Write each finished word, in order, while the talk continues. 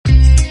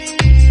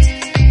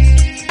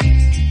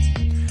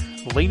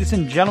Ladies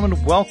and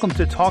gentlemen, welcome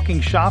to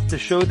Talking Shop, the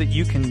show that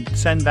you can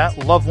send that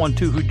loved one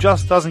to who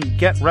just doesn't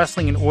get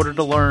wrestling in order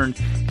to learn.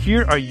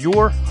 Here are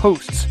your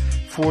hosts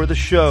for the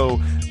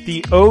show,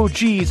 the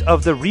OGs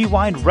of the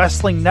Rewind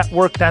Wrestling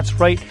Network. That's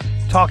right,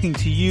 talking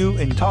to you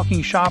in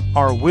Talking Shop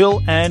are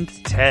Will and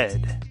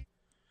Ted.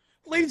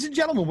 Ladies and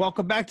gentlemen,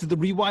 welcome back to the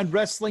Rewind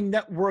Wrestling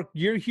Network.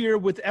 You're here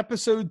with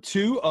episode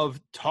 2 of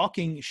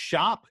Talking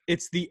Shop.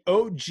 It's the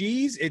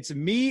OGs. It's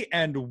me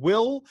and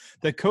Will,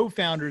 the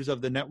co-founders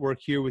of the network,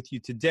 here with you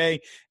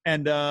today.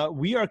 And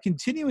we are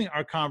continuing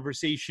our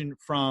conversation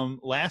from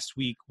last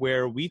week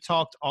where we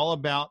talked all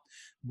about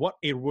what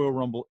a Royal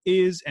Rumble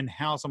is and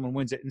how someone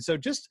wins it. And so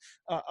just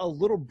a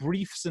little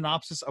brief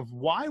synopsis of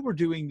why we're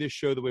doing this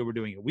show the way we're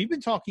doing it. We've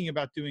been talking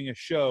about doing a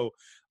show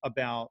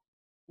about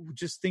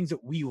just things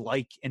that we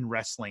like in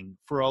wrestling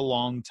for a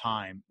long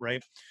time,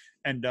 right?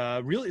 And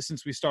really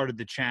since we started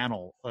the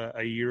channel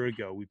a year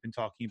ago, we've been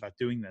talking about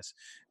doing this.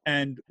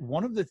 And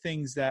one of the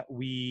things that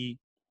we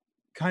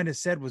kind of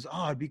said was,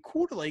 it'd be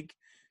cool to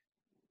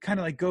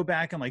kind of go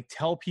back and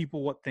tell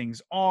people what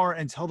things are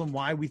and tell them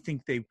why we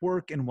think they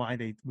work and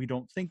why we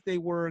don't think they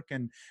work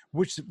and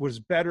which was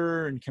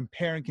better and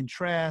compare and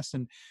contrast.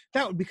 And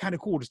that would be kind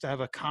of cool just to have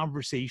a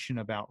conversation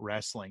about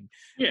wrestling.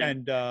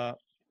 Yeah.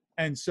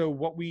 And so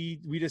what we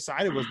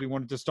decided was we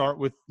wanted to start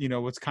with,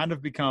 what's kind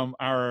of become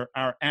our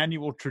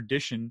annual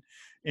tradition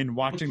in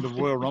watching the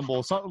Royal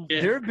Rumble. So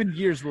there have been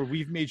years where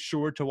we've made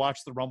sure to watch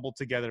the Rumble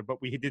together, but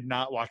we did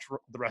not watch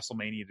the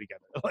WrestleMania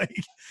together.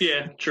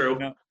 Yeah, true.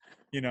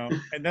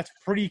 And that's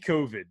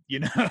pre-COVID,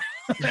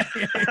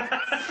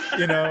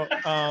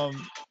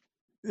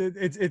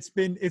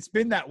 it's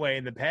been that way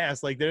in the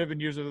past. There have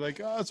been years where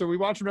they're so are we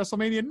watching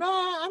WrestleMania? No,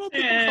 I don't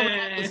think we're coming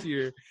out this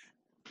year.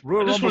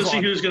 I just want to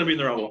see who's going to be in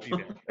the Rumble.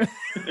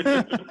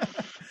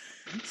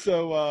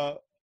 So,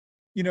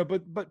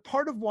 but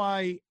part of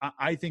why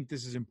I think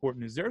this is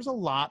important is there's a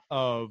lot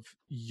of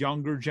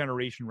younger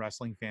generation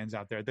wrestling fans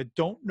out there that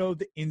don't know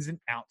the ins and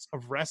outs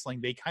of wrestling.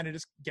 They kind of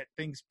just get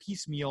things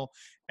piecemeal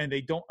and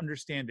they don't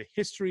understand the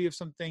history of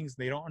some things.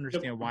 They don't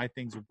understand why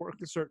things work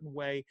a certain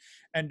way.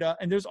 And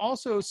there's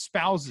also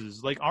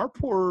spouses like our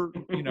poor,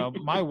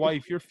 my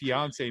wife, your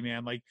fiance,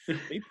 man,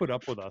 they put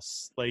up with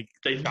us. God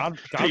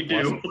bless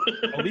them.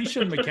 Alicia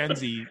and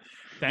Mackenzie,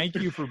 thank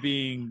you for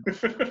being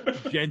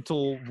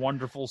gentle,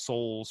 wonderful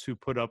souls who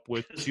put up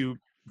with two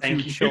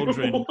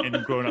children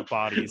in grown-up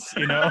bodies.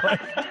 We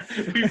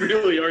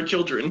really are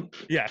children.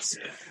 Yes.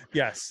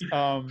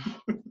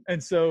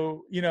 And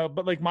so,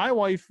 but my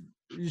wife,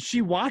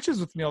 she watches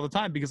with me all the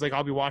time because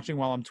I'll be watching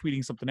while I'm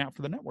tweeting something out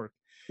for the network.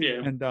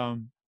 Yeah.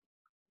 And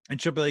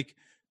she'll be like,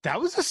 that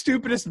was the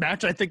stupidest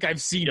match I think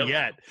I've seen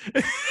yet.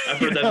 I've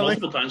heard that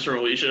multiple times from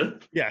Alicia.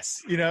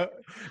 Yes. And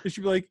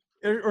she'll be like,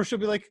 or she'll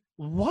be like,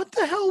 what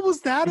the hell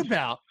was that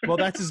about? Well,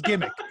 that's his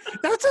gimmick.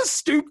 That's a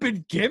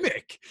stupid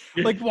gimmick.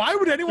 Why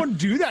would anyone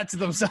do that to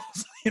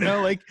themselves?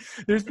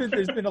 There's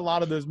been a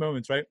lot of those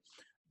moments, right?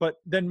 But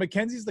then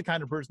Mackenzie's the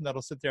kind of person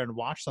that'll sit there and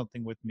watch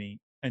something with me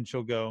and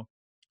she'll go,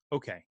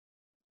 okay,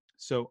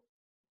 so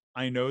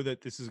I know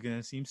that this is going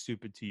to seem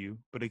stupid to you,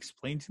 but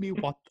explain to me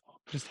what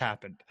just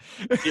happened.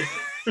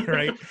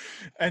 Right.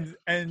 And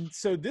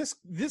so this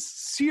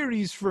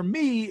series for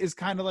me is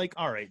kind of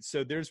all right,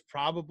 so there's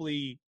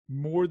probably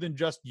more than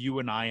just you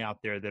and I out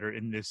there that are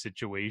in this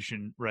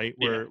situation, right?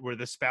 Where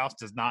the spouse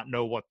does not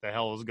know what the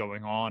hell is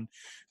going on.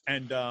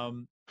 And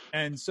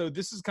so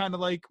this is kind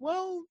of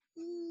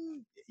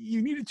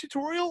you need a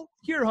tutorial?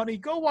 Here, honey,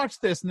 go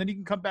watch this. And then you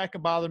can come back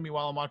and bother me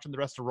while I'm watching the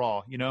rest of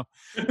Raw, It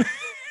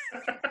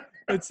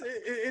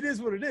is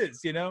what it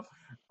is,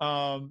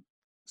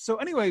 So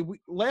anyway,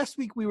 last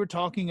week we were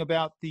talking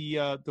about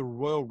the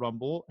Royal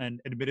Rumble,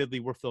 and admittedly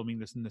we're filming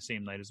this in the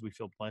same night as we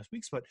filmed last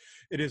week's, but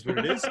it is what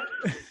it is.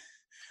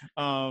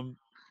 What,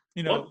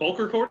 bulk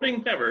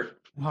recording? Never.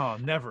 Oh,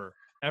 never,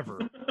 ever.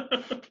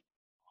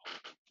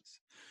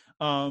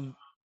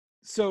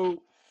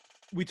 So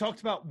we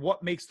talked about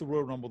what makes the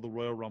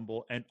Royal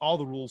Rumble and all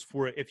the rules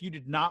for it. If you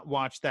did not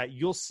watch that,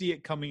 you'll see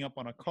it coming up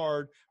on a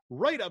card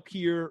right up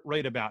here,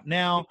 right about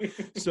now.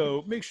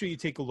 So make sure you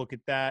take a look at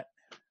that.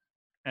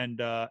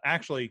 And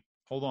actually,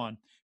 hold on,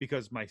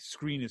 because my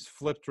screen is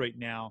flipped right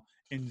now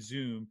in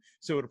Zoom.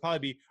 So it'll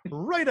probably be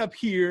right up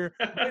here,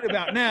 right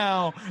about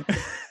now.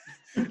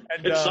 And,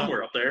 it's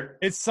somewhere up there.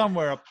 It's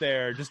somewhere up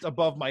there, just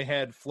above my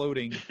head,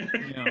 floating.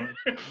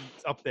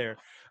 It's up there.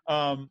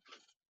 And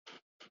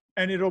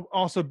it'll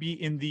also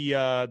be in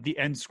the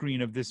end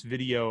screen of this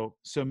video.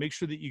 So make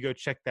sure that you go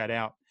check that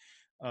out.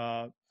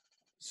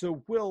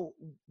 So, Will,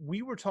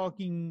 we were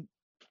talking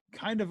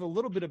kind of a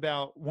little bit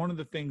about one of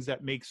the things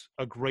that makes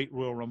a great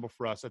Royal Rumble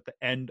for us at the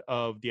end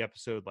of the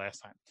episode last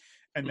time.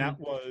 And that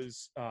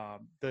was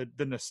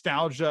the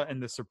nostalgia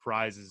and the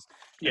surprises.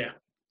 Yeah.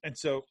 And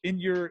so in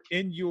your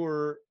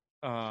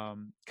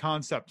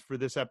concept for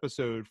this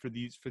episode, for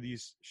these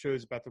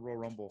shows about the Royal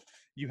Rumble,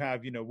 you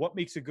have, what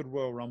makes a good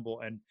Royal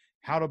Rumble and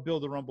how to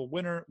build a Rumble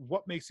winner,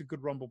 what makes a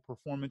good Rumble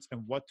performance,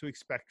 and what to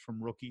expect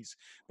from rookies.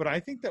 But I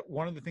think that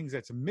one of the things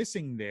that's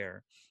missing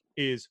there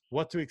is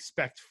what to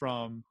expect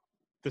from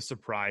the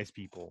surprise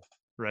people,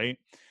 right?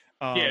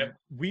 Yeah.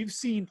 We've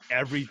seen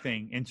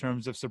everything in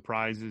terms of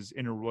surprises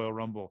in a Royal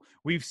Rumble.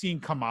 We've seen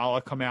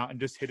Kamala come out and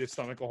just hit his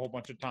stomach a whole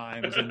bunch of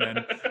times, and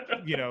then,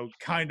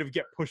 kind of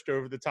get pushed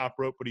over the top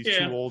rope, but he's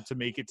too old to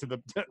make it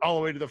all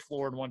the way to the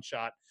floor in one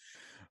shot.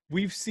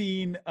 We've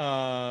seen,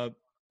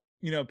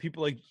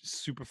 people like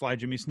Superfly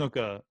Jimmy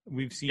Snuka.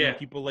 We've seen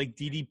people like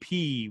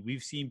DDP.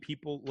 We've seen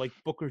people like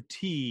Booker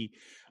T.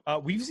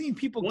 We've seen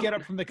people get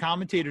up from the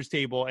commentators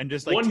table and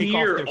just take off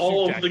their suit jacket.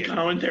 All of the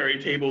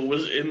commentary table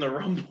was in the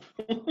Rumble.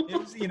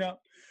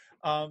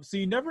 So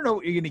you never know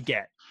what you're gonna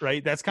get,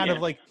 right? That's kind of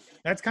like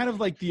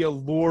the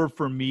allure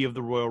for me of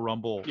the Royal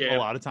Rumble. A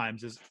lot of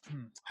times is,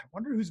 I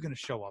wonder who's gonna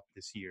show up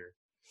this year.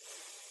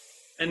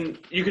 And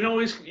you can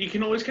always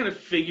kind of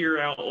figure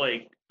out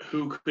like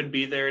who could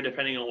be there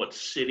depending on what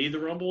city the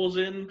Rumble is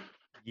in.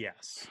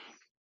 Yes,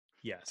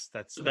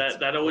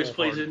 that always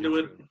plays into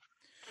it.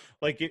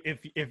 Like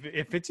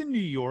if it's in New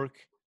York,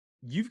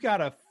 you've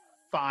got a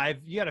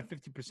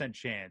 50%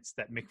 chance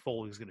that Mick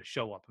Foley is going to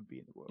show up and be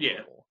in the Royal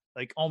Rumble.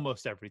 Like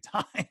almost every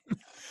time.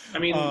 I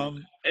mean,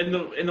 in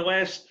the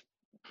last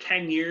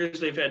 10 years,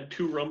 they've had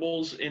 2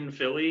 Rumbles in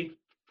Philly,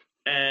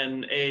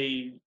 and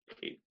a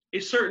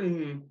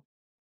certain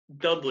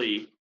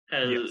Dudley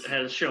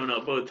has shown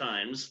up both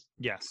times.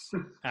 Yes,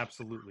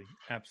 absolutely.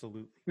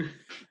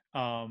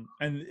 And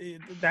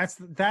that's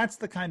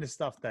the kind of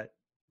stuff that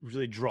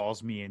really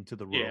draws me into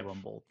the Royal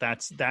Rumble.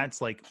 That's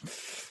like,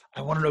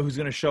 I want to know who's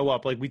going to show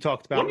up. Like we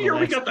talked about. One year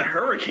we got the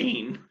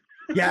Hurricane.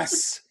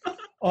 Yes.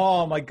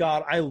 Oh my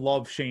God, I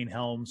love Shane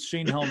Helms.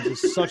 Shane Helms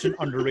is such an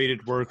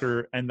underrated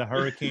worker, and the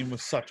Hurricane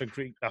was such a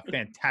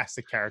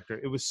fantastic character.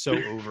 It was so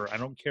over. I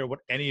don't care what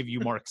any of you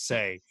marks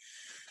say.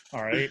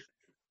 All right,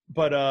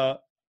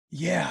 but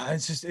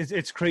it's just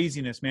it's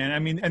craziness, man. I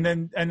mean, and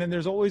then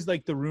there's always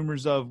like the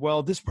rumors of,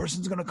 well, this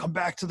person's going to come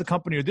back to the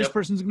company, or this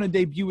person's going to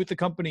debut with the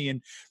company.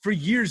 And for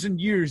years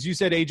and years, you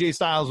said AJ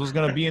Styles was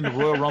going to be in the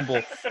Royal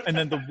Rumble, and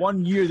then the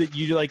 1 year that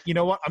you're like, you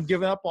know what, I'm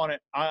giving up on it.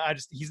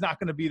 He's not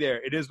going to be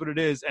there. It is what it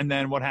is. And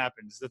then what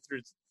happens? The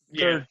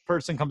third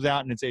person comes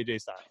out, and it's AJ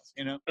Styles.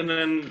 And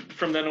then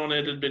from then on,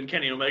 it had been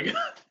Kenny Omega.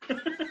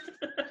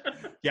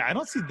 Yeah, I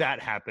don't see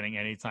that happening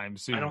anytime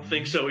soon. I don't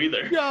think so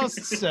either.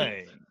 Just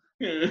saying.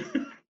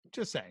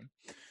 Just saying.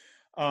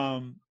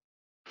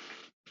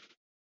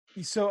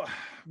 So,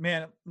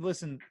 man,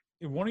 listen,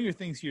 one of your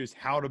things here is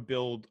how to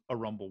build a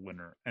Rumble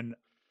winner. And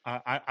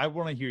I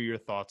want to hear your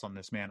thoughts on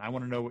this, man. I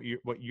want to know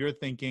what you're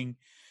thinking.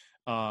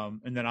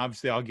 And then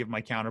obviously I'll give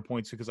my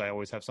counterpoints because I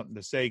always have something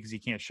to say because you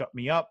can't shut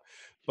me up.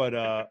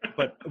 But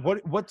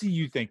what do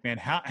you think, man?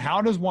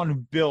 How does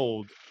one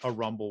build a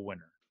Rumble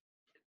winner?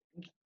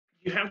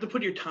 You have to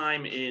put your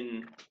time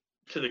in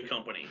to the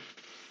company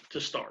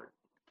to start.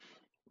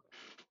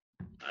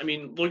 I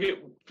mean, look at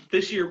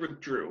this year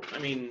with Drew. I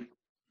mean,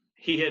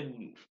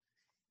 McMahon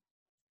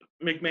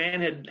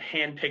had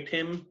handpicked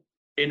him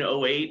in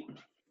 2008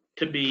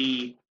 to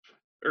be,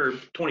 or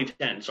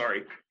 2010,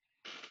 sorry,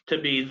 to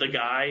be the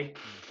guy,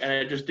 and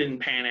it just didn't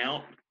pan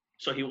out.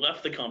 So he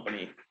left the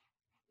company,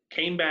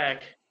 came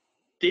back,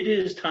 did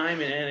his time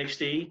in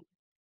NXT,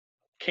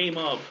 came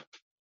up,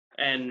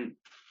 and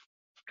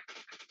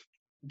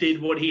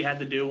did what he had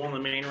to do on the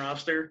main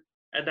roster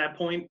at that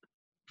point.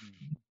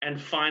 And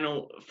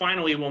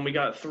finally, when we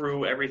got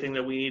through everything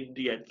that we needed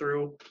to get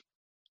through,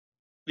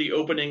 the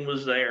opening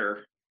was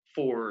there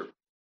for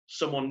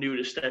someone new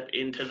to step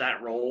into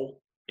that role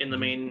in the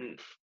main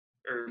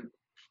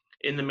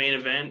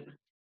event,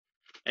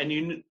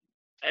 and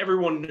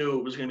everyone knew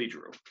it was going to be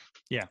Drew.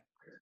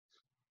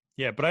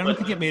 Yeah, but I don't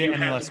think it made it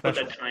any less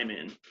special. Put that time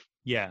in.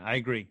 Yeah, I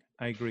agree,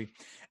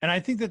 and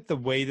I think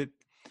that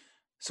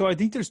I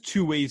think there's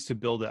 2 ways to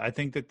build it. I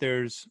think that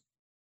there's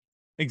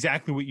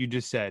exactly what you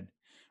just said.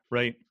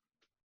 Right.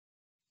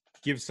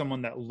 Give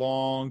someone that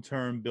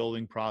long-term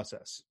building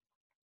process.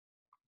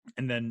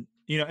 And then,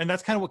 and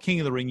that's kind of what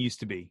King of the Ring used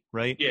to be,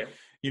 right? Yeah.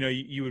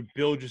 You would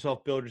build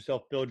yourself. You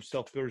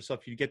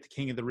get the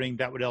King of the Ring.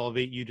 That would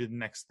elevate you to the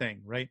next thing,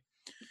 right?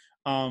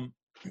 I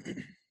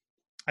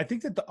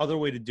think that the other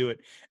way to do it,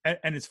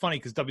 and it's funny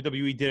because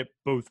WWE did it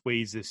both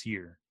ways this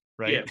year,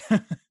 right?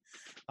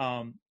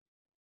 Yeah.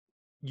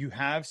 You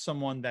have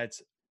someone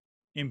that's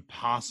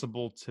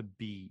impossible to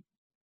beat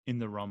in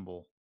the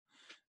Rumble,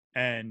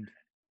 and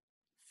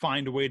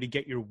find a way to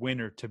get your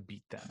winner to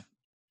beat them,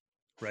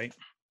 right?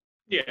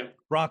 Yeah.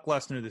 Brock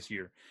Lesnar this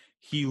year,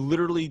 he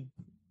literally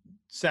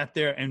sat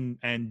there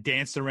and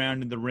danced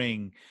around in the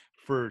ring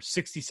for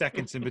 60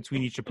 seconds in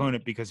between each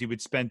opponent because he would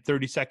spend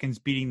 30 seconds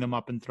beating them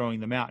up and throwing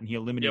them out, and he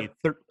eliminated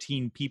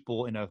 13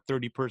 people in a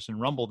 30-person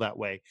Rumble that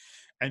way.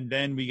 And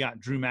then we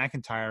got Drew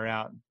McIntyre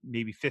out,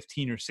 maybe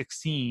 15 or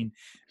 16.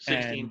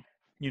 And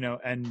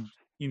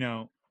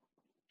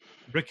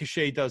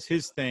Ricochet does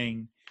his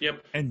thing.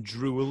 Yep. And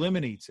Drew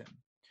eliminates him.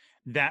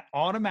 That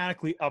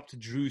automatically upped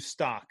Drew's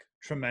stock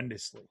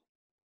tremendously,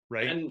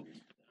 right? And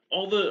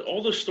all the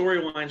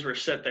storylines were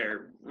set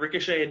there.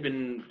 Ricochet had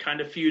been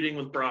kind of feuding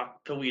with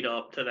Brock to lead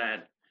up to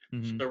that.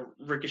 Mm-hmm. So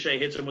Ricochet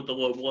hits him with the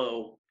low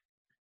blow,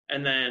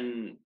 and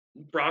then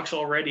Brock's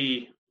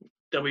already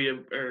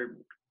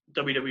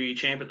WWE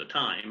champ at the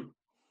time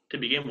to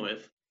begin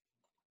with,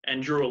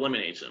 and Drew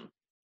eliminates him,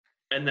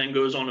 and then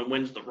goes on and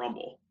wins the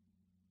Rumble.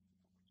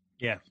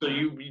 Yeah. So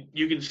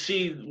you can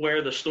see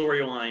where the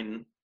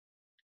storyline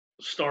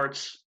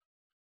starts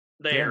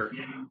there,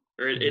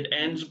 or it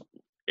ends.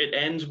 It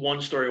ends one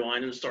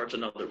storyline and starts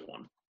another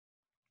one.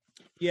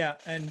 Yeah,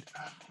 and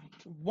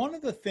one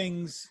of the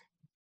things,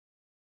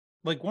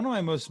 like one of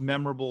my most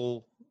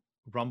memorable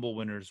Rumble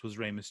winners was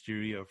Rey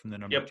Mysterio from the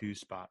number 2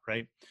 spot,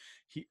 right?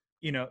 He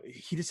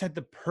just had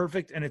the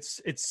perfect, and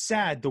it's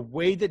sad the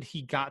way that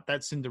he got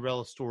that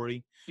Cinderella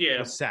story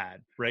was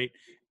sad, right?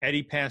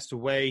 Eddie passed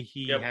away.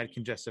 He had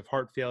congestive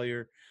heart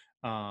failure.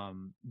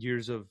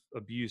 Years of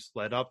abuse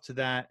led up to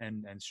that,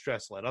 and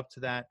stress led up to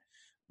that.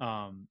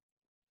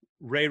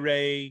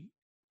 Ray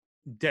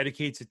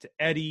dedicates it to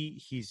Eddie.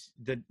 He's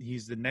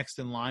the next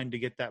in line to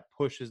get that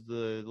push as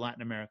the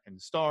Latin American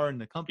star in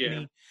the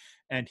company,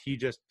 and he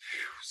just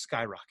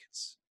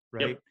skyrockets,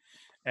 right?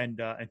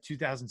 And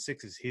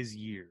 2006 is his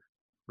year,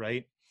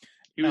 right?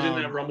 He was in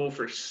that Rumble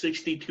for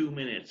 62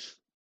 minutes.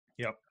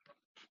 Yep.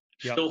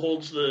 Still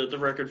holds the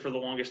record for the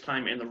longest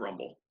time in the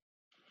Rumble.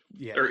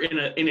 Yeah. Or in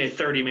a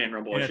 30-man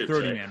Rumble, I should say.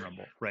 In a 30-man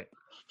Rumble, right.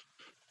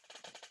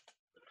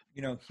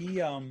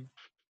 He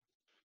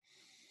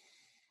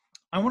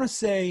I want to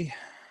say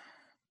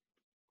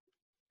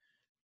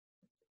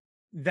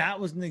that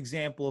was an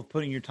example of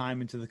putting your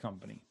time into the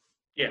company.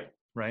 Yeah.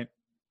 Right.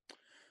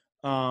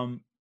 On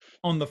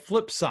the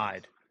flip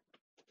side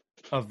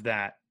of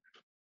that,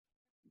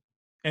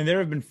 and there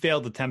have been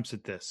failed attempts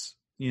at this,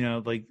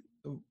 like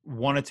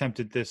one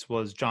attempt at this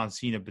was John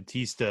Cena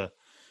Batista,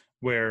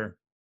 where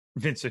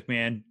Vince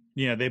McMahon,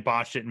 they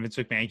botched it, and Vince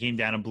McMahon came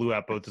down and blew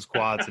out both his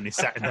quads, and he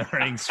sat in the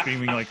ring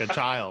screaming like a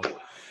child.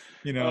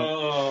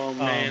 Oh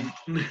man!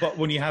 But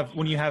when you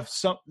have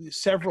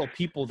several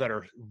people that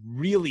are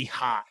really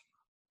hot,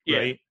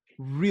 right,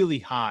 really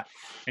hot,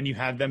 and you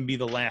have them be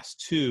the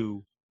last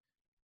two,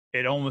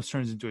 it almost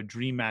turns into a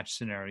dream match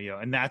scenario.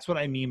 And that's what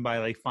I mean by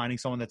like finding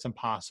someone that's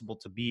impossible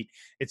to beat.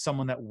 It's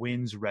someone that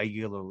wins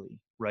regularly,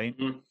 right?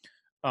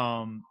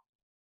 Mm-hmm.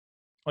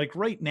 Like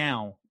right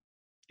now,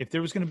 if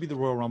there was going to be the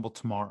Royal Rumble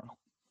tomorrow,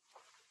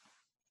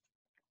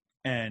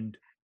 and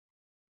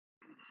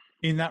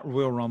in that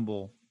Royal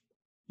Rumble,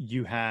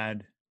 you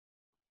had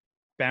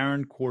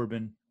Baron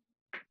Corbin,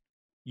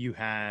 you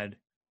had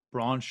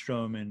Braun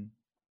Strowman,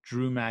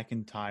 Drew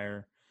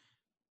McIntyre,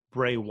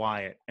 Bray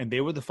Wyatt, and they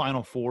were the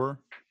final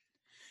four,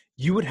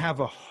 you would have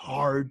a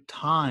hard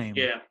time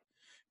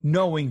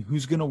knowing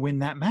who's going to win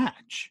that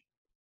match,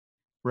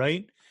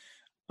 right?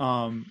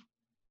 And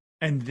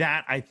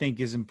that, I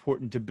think, is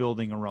important to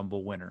building a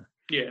Rumble winner.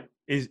 Yeah.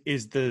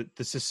 Is the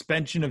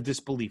suspension of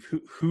disbelief.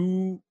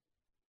 Who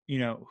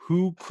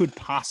could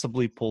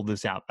possibly pull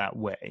this out that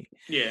way?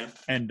 Yeah.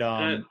 And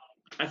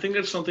I think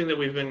that's something that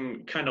we've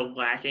been kind of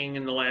lacking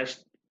in the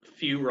last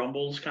few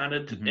Rumbles, kind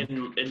of,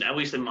 in at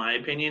least in my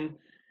opinion,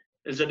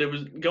 is that it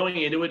was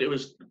going into it. It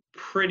was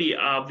pretty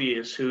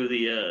obvious who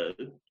the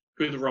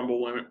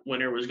Rumble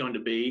winner was going to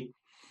be.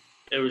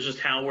 It was just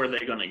how were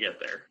they going to get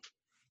there?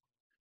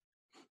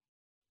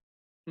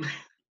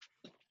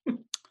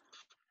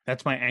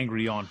 That's my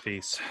angry yawn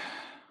face.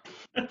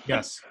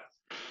 Yes.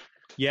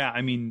 Yeah,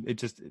 I mean,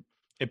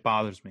 it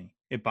bothers me.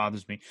 It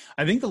bothers me.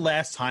 I think the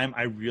last time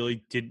I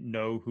really didn't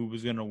know who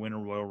was going to win a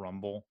Royal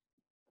Rumble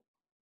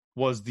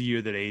was the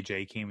year that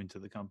AJ came into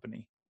the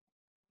company.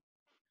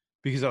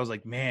 Because I was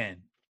like, man,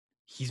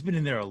 he's been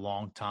in there a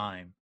long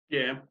time.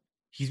 Yeah.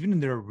 He's been in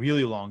there a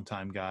really long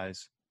time,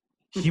 guys.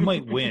 He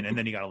might win, and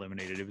then he got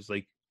eliminated. It was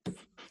like,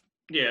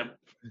 yeah.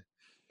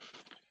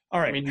 All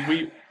right. I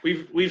mean,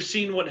 we've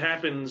seen what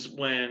happens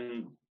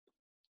when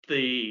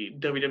the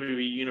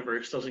WWE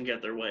universe doesn't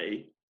get their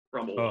way,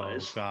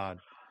 Rumble-wise. Oh God.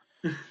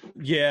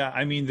 Yeah,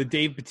 I mean the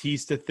Dave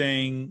Bautista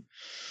thing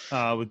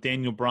with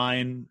Daniel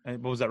Bryan.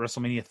 What was that,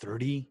 WrestleMania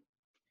 30?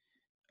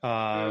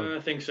 I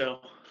think so.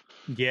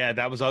 Yeah,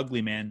 that was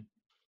ugly, man.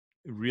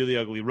 Really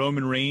ugly.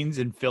 Roman Reigns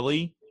in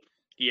Philly.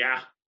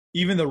 Yeah.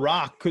 Even The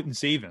Rock couldn't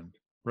save him,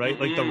 right?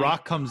 Mm-hmm. Like The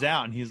Rock comes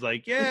out and he's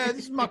like, "Yeah,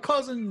 this is my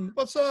cousin.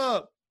 What's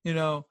up?"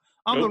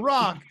 I'm The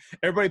Rock.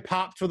 Everybody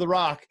popped for The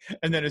Rock,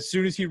 and then as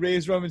soon as he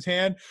raised Roman's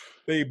hand,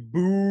 they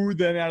booed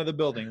them out of the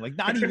building. Like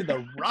not even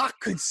The Rock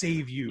could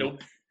save you.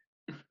 Nope.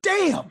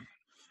 Damn.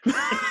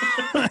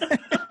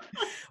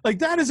 Like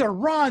that is a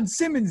Ron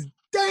Simmons.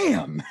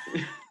 Damn.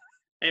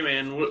 Hey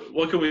man,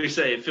 what can we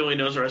say? Philly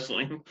knows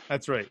wrestling.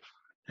 That's right.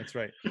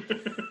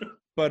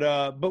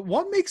 But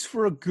what makes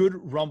for a good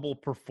Rumble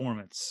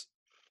performance?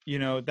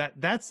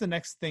 That's the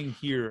next thing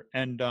here,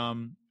 and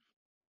I'm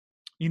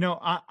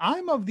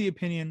of the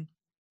opinion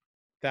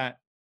that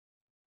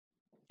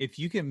if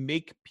you can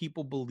make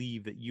people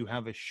believe that you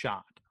have a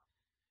shot,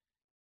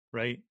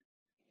 right?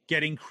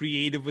 Getting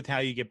creative with how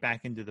you get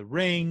back into the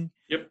ring.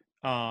 Yep.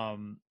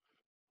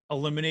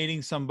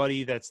 Eliminating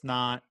somebody that's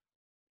not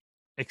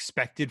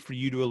expected for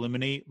you to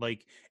eliminate.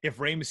 Like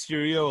if Rey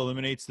Mysterio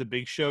eliminates the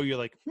Big Show, you're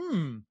like,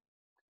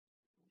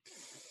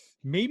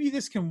 maybe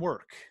this can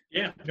work.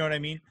 Yeah. You know what I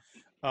mean?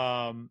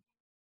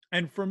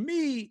 And for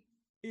me,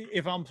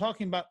 if I'm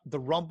talking about the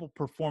Rumble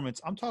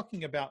performance, I'm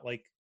talking about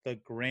like the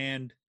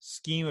grand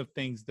scheme of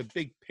things, the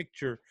big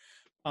picture.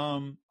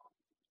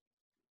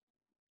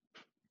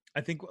 I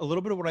think a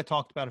little bit of what I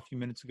talked about a few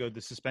minutes ago, the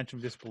suspension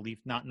of disbelief,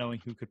 not knowing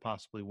who could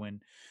possibly win.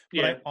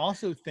 But I Yeah.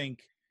 also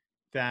think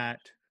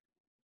that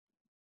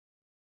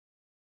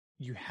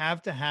you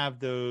have to have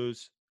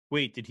those,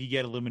 wait, did he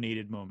get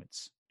eliminated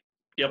moments?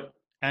 Yep.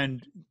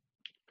 And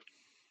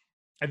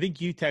I think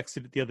you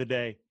texted it the other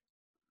day.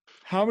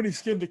 How many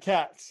skin to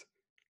cats?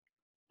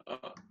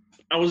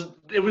 It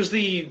was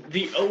the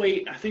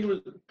 08, I think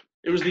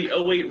it was the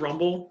 08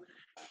 Rumble,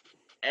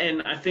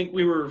 and I think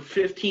we were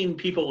 15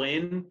 people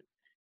in,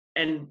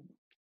 and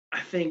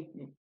I think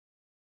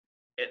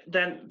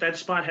that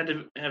spot had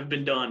to have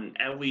been done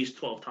at least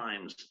 12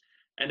 times,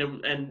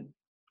 and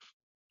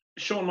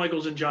Shawn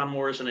Michaels and John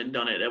Morrison had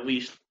done it at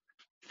least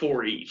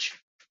 4 each.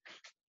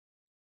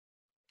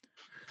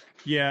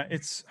 Yeah,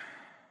 it's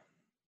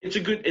a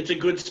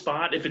good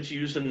spot if it's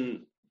used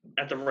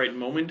at the right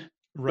moment,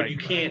 right. But you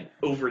can't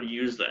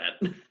overuse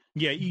that.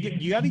 Yeah,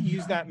 you got to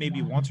use that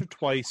maybe once or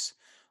twice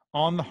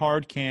on the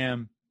hard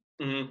cam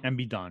and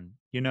be done.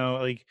 You know,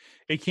 like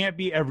it can't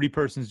be every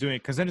person's doing it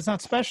because then it's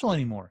not special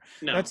anymore.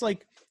 No. That's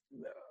like,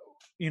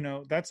 you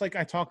know, that's like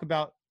I talk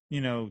about, you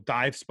know,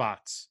 dive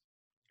spots,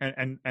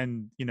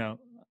 and you know,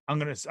 I'm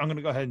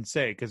gonna go ahead and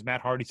say because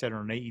Matt Hardy said it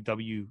on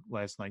AEW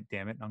last night.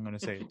 Damn it, I'm gonna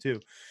say it too.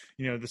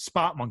 You know, the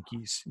spot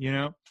monkeys. You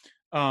know,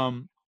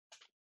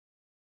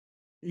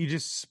 you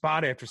just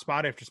spot after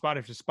spot after spot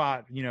after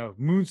spot. You know,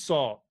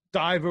 moonsault,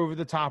 dive over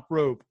the top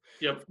rope,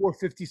 Yep.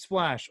 450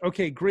 splash.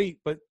 Okay, great,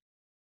 but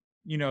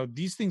you know,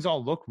 these things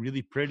all look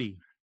really pretty.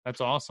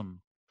 That's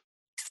awesome.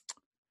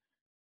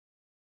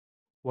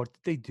 What did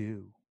they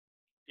do?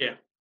 Yeah.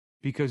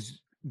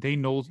 Because they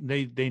know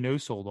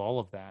sold all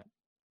of that.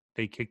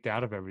 They kicked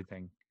out of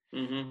everything.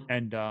 Mm-hmm.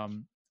 And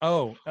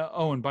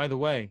and by the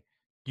way,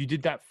 you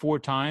did that 4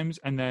 times,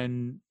 and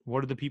then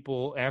what are the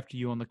people after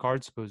you on the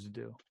card supposed to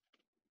do?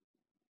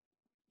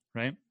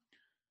 Right?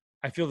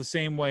 I feel the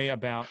same way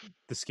about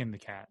the skin the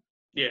cat.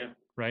 Yeah.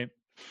 Right?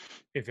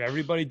 If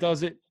everybody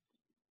does it,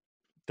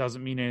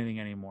 doesn't mean anything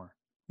anymore.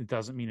 It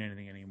doesn't mean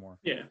anything anymore.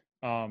 Yeah.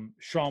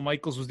 Shawn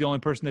Michaels was the only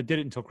person that did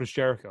it until Chris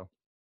Jericho.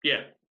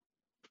 Yeah.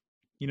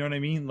 You know what I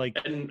mean? Like,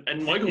 and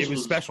Michaels it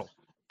was special.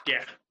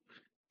 Yeah.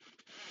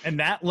 And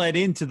that led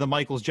into the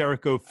Michaels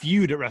Jericho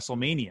feud at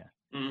WrestleMania.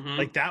 Mm-hmm.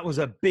 Like that was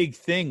a big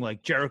thing.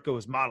 Like Jericho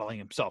was modeling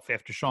himself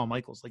after Shawn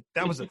Michaels. Like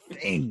that was a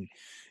thing.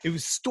 It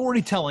was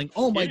storytelling.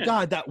 Oh my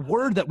God, that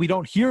word that we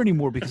don't hear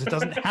anymore because it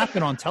doesn't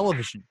happen on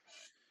television.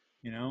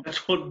 You know,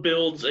 that's what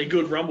builds a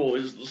good Rumble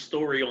is the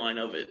storyline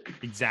of it.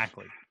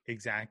 Exactly.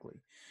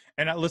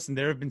 And listen,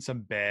 there have been some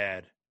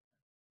bad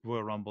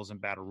Royal Rumbles and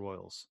Battle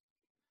Royals.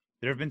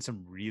 There have been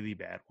some really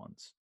bad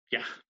ones.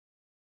 Yeah.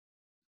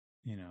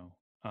 You know,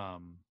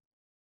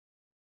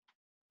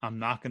 I'm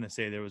not going to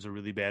say there was a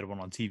really bad one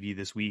on TV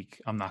this week.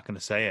 I'm not going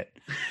to say it.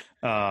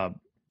 But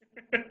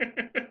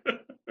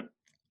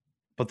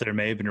there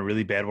may have been a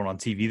really bad one on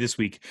TV this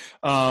week.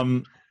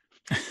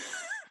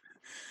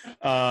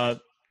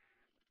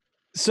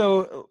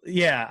 So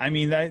yeah, I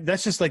mean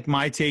that's just like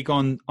my take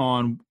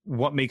on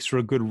what makes for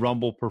a good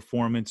Rumble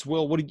performance.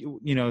 Will, what do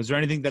you know? Is there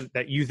anything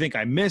that you think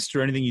I missed,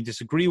 or anything you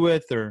disagree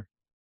with, or?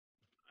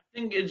 I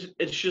think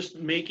it's just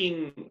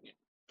making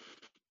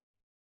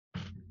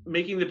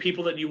the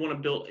people that you want to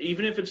build,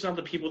 even if it's not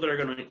the people that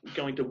are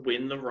going to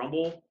win the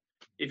Rumble.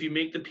 If you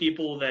make the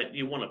people that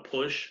you want to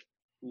push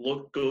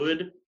look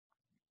good,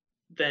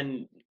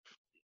 then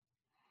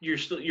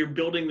you're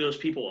building those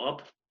people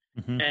up.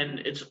 Mm-hmm. And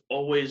it's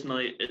always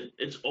nice.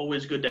 It's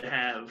always good to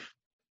have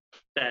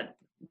that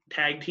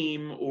tag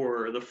team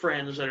or the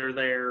friends that are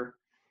there.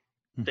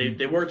 Mm-hmm.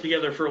 They work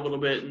together for a little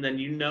bit, and then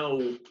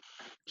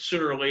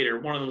sooner or later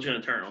one of them's going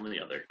to turn on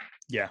the other.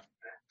 Yeah.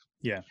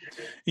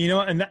 You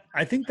know, and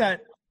I think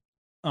that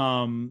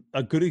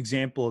a good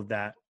example of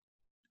that.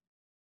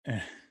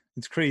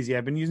 It's crazy.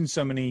 I've been using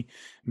so many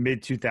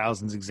mid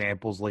 2000s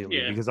examples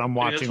lately because I'm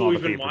watching all the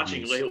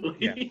pay-per-views.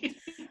 Lately.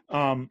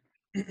 Yeah.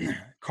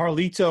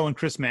 Carlito and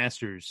Chris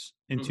Masters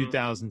in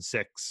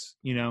 2006,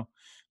 you know,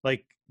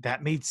 like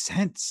that made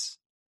sense.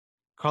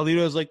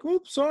 Carlito's like,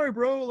 oops, sorry,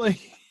 bro. Like,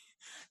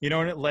 you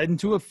know, and it led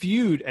into a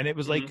feud. And it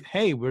was like,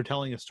 hey, we're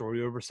telling a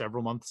story over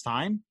several months'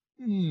 time.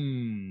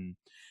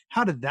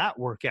 How did that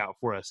work out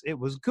for us? It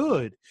was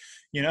good,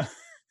 you know?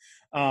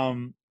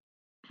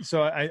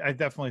 So I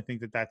definitely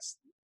think that's,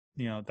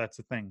 you know, that's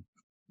the thing.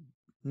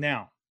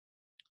 Now,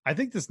 I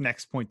think this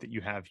next point that you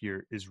have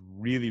here is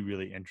really,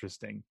 really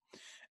interesting.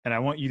 And I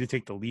want you to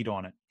take the lead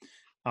on it.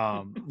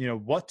 You know,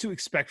 what to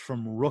expect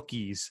from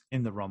rookies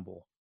in the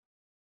Rumble.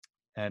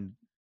 And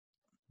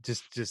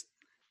just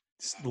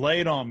lay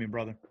it on me,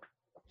 brother.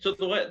 So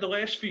the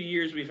last few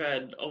years we've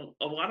had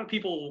a lot of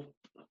people,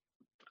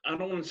 I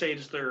don't want to say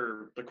it's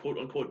the quote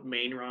unquote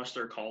main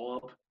roster call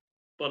up,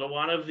 but a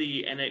lot of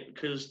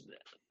because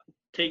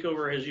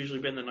TakeOver has usually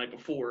been the night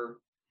before.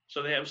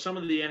 So they have some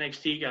of the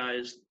NXT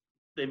guys,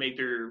 they make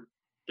their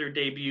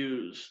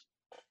debuts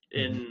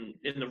in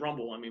the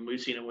Rumble. I mean,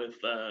 we've seen it with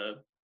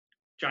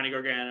Johnny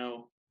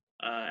Gargano,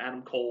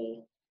 Adam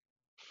Cole,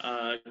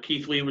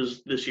 Keith Lee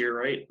was this year,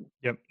 right?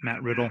 Yep,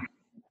 Matt Riddle.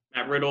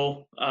 Matt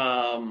Riddle,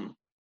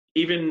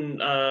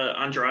 even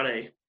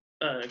Andrade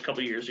a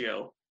couple years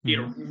ago. He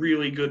had a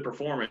really good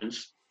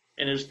performance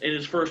in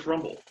his first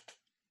Rumble.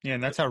 Yeah,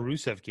 and that's how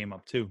Rusev came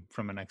up too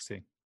from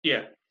NXT.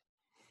 Yeah.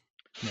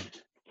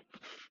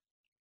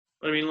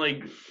 I mean,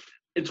 like,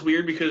 it's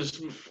weird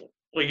because,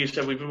 like you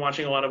said, we've been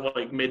watching a lot of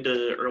like mid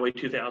to early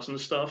 2000s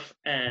stuff,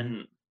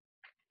 and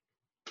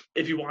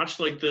if you watch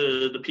like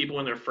the people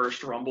in their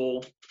first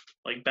Rumble,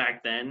 like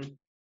back then,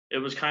 it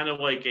was kind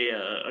of like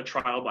a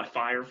trial by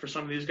fire for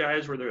some of these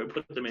guys, where they would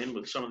put them in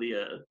with some of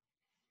the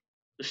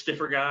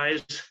stiffer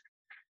guys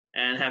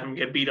and have them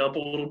get beat up a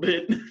little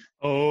bit.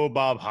 Oh,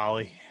 Bob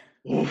Holly.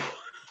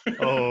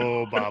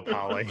 Oh, Bob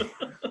Holly.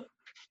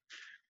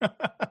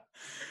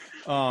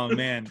 Oh,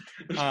 man.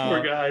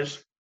 Poor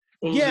guys.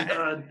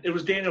 It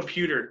was Daniel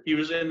Puder. He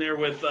was in there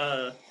with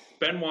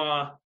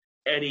Benoit,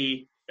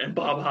 Eddie, and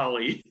Bob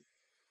Holly.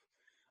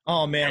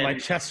 Oh, man, my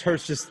chest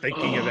hurts just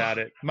thinking about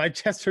it. My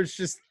chest hurts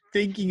just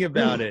thinking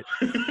about it.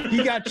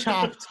 He got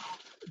chopped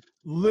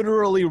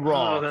literally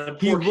raw.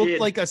 He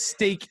looked like a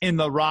steak in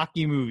the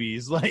Rocky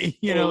movies. Like,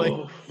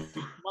 like,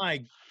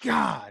 my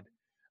God.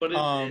 But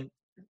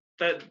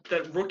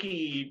that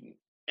rookie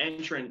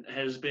entrant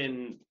has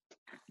been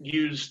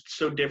used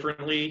so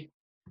differently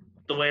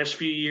the last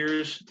few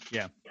years.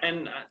 Yeah.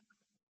 And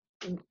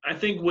I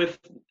think with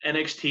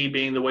NXT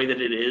being the way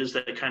that it is,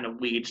 that it kind of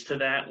leads to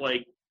that.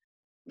 Like,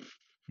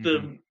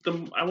 I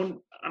don't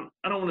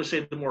want to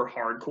say the more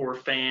hardcore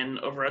fan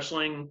of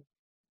wrestling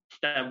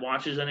that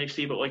watches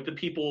NXT, but like the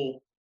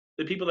people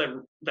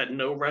that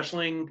know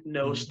wrestling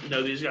know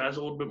these guys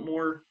a little bit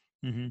more,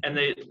 and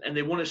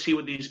they want to see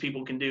what these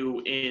people can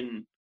do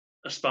in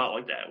a spot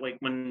like that. Like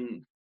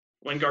when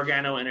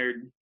Gargano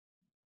entered,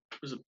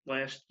 was it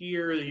last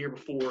year or the year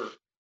before?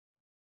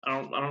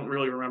 I don't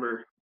really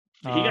remember.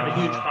 He got a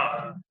huge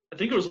pop. I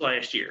think it was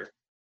last year,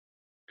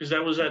 because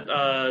that was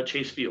at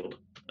Chase Field,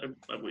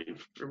 I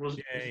believe. Or was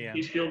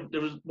Chase Field?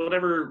 There was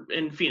whatever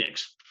in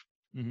Phoenix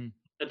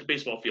at the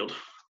baseball field.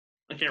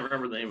 I can't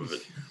remember the name of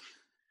it.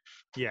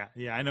 Yeah,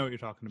 I know what you're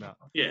talking about.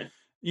 Yeah.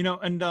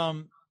 And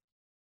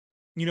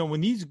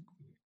when these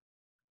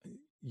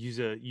use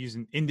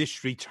an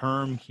industry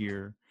term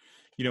here,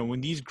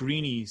 when these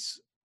greenies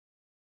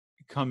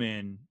come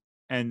in,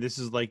 and this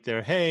is like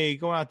their, hey,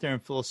 go out there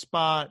and fill a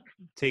spot,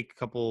 take a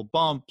couple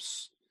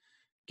bumps,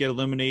 get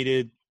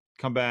eliminated,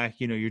 come back,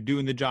 you're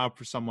doing the job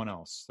for someone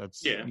else.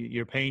 That's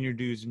you're paying your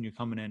dues and you're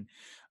coming in.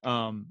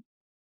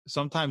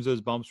 Sometimes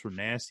those bumps were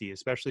nasty,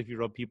 especially if you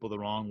rub people the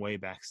wrong way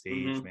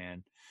backstage,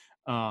 man.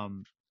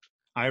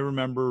 I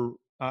remember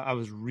I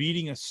was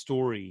reading a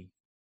story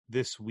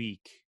this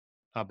week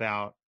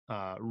about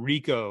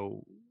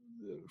Rico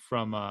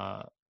from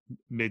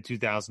mid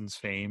 2000s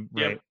fame,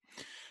 right?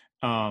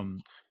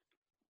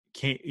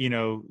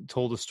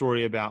 Told a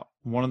story about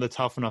one of the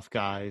Tough Enough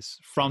guys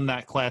from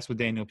that class with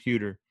Daniel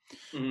Puder.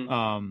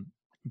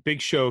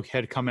 Big Show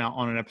had come out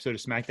on an episode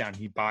of SmackDown.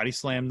 He body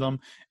slammed them,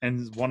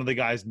 and one of the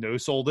guys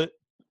no-sold it,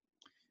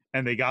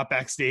 and they got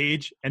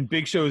backstage. And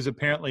Big Show is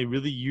apparently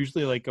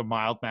usually like a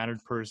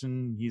mild-mannered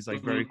person. He's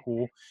like very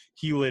cool.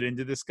 He lit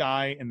into this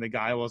guy, and the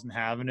guy wasn't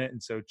having it,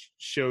 and so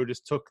Show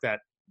just took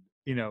that,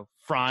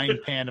 frying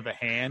pan of a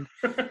hand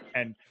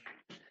and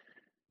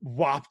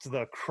whopped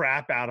the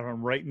crap out of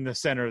him right in the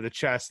center of the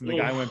chest, and the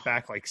guy went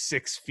back like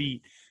 6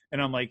 feet. And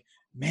I'm like,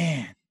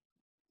 man,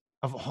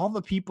 of all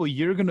the people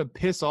you're gonna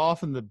piss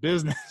off in the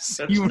business,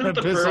 you want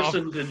to piss off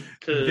to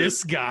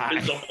this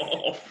guy.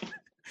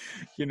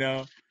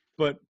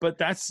 But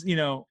that's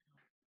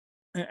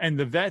and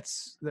the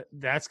vets,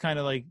 that's kind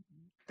of like,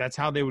 that's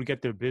how they would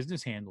get their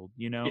business handled.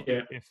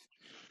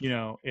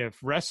 If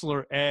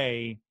wrestler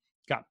A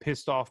got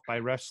pissed off by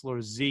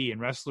wrestler Z,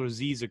 and wrestler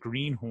Z's a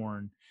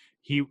greenhorn,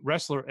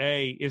 wrestler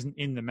A isn't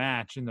in the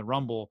match in the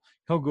Rumble,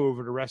 he'll go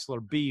over to wrestler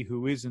B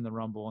who is in the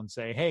Rumble and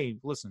say, hey,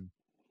 listen,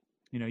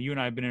 you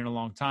and I have been in a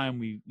long time.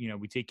 We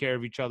take care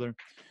of each other.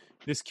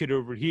 This kid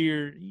over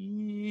here,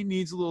 he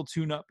needs a little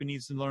tune-up. He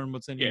needs to learn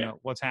what's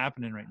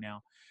happening right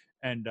now.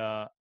 And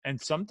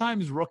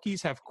sometimes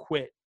rookies have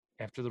quit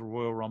after the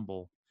Royal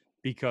Rumble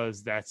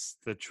because that's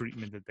the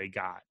treatment that they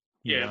got.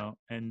 You know?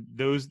 And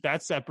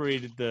that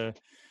separated the,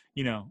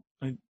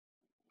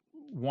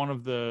 one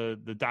of the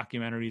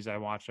documentaries I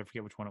watched, I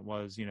forget which one it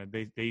was,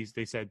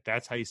 they said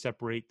that's how you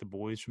separate the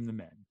boys from the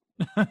men.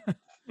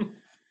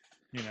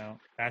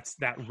 That's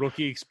that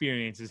rookie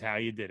experience is how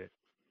you did it.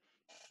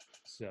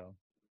 So,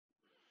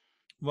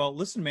 well,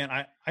 listen, man,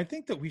 I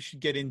think that we should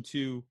get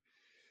into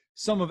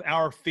some of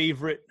our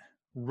favorite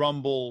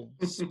Rumble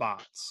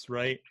spots,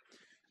 right?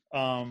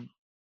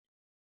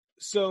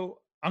 So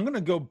I'm going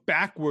to go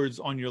backwards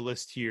on your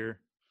list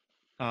here.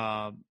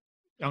 I'm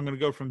going to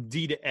go from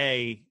D to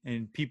A,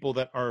 and people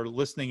that are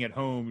listening at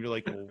home, you're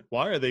like, well,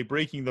 why are they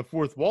breaking the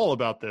fourth wall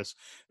about this?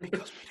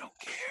 Because we don't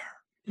care.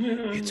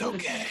 It's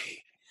okay.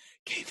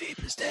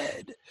 Kayfabe is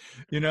dead.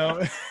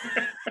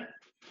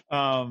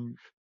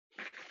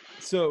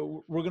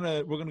 So we're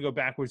gonna go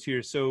backwards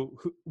here. So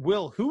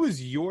Will, who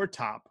is your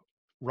top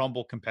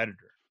Rumble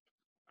competitor?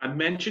 I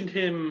mentioned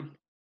him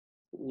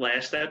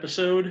last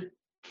episode.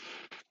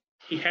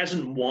 He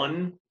hasn't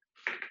won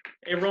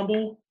a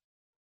Rumble,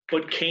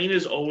 but Kane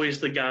is always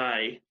the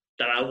guy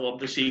that I love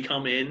to see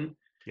come in.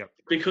 Yep.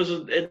 Because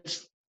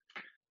it's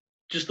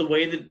just the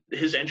way that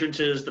his entrance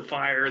is, the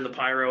fire and the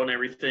pyro and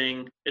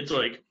everything. It's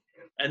like,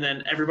 and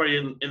then everybody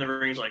in the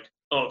ring is like,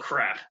 oh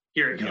crap,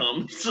 here it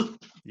comes.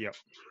 Yep.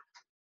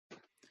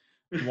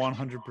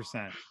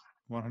 100%.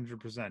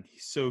 100%.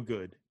 He's so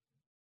good.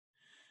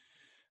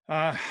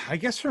 I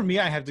guess for me,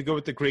 I have to go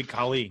with the Great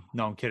Khali.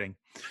 No, I'm kidding.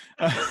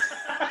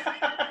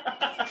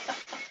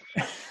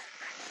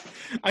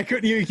 I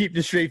couldn't even keep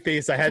the straight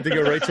face. I had to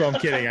go right to I'm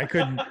kidding.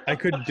 I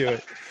couldn't do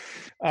it.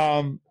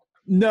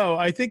 No,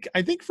 I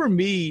think for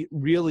me,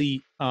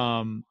 really,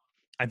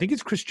 I think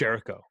it's Chris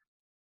Jericho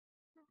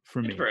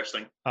for me.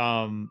 Interesting.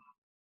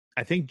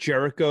 I think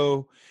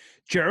Jericho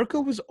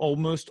was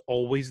almost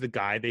always the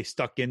guy they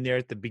stuck in there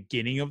at the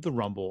beginning of the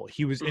Rumble.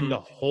 He was in the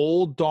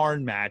whole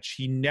darn match.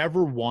 He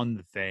never won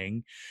the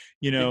thing,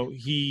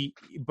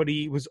 but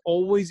he was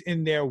always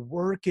in there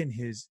working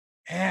his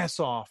ass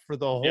off for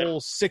the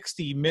whole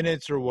 60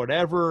 minutes or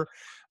whatever,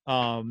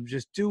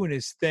 just doing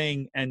his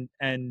thing. And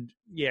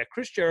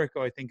Chris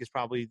Jericho, I think, is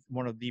probably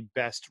one of the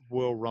best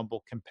Royal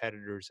Rumble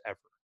competitors ever.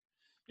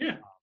 Yeah.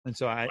 And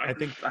so I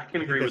think I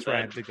can agree with that.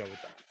 I have to go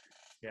with that.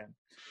 Yeah.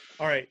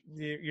 All right.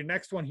 Your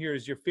next one here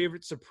is your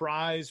favorite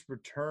surprise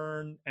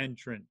return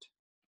entrant.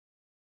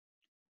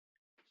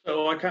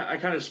 So I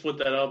kind of split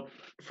that up.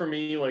 For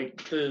me,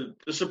 like the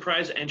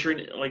surprise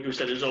entrant, like you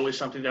said, is always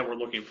something that we're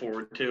looking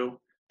forward to.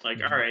 Like,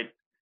 all right,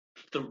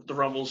 the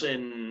Rumble's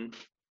in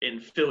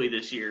Philly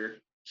this year.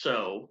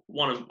 So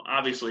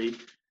obviously,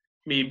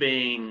 me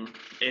being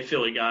a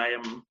Philly guy,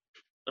 I'm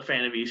a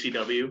fan of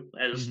ECW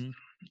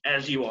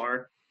as you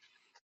are.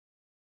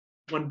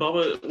 When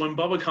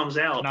Bubba comes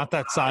out, not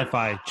that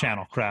sci-fi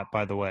channel crap,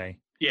 by the way.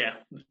 Yeah,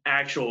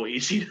 actual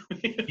ECW.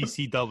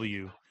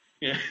 ECW.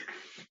 Yeah.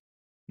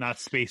 Not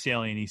Space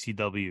Alien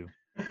ECW.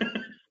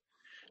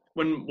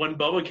 When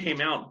Bubba came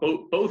out,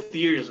 both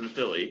years in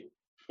Philly,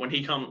 when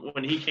he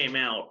came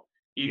out,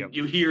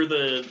 you hear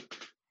the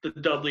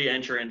Dudley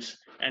entrance,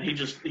 and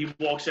he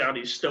walks out,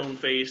 he's stone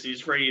faced,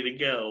 he's ready to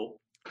go.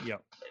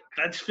 Yep.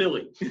 That's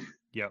Philly.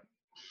 Yep.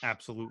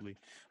 Absolutely.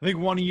 I think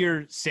one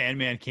year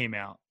Sandman came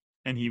out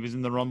and he was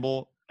in the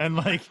Rumble, and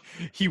like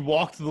he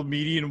walked the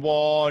median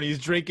wall and he's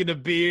drinking a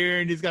beer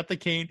and he's got the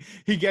cane.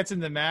 He gets in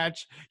the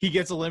match, he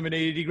gets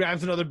eliminated, he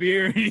grabs another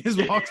beer and he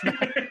just walks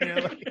back.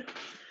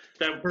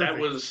 That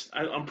was,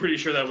 I'm pretty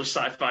sure that was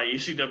sci-fi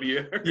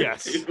ECW.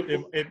 Yes,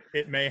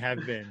 it may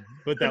have been,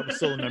 but that was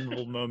still a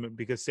memorable moment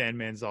because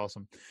Sandman's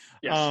awesome.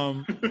 Yes.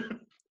 Oh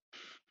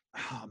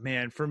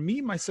man, for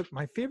me, my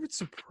favorite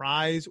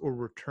surprise or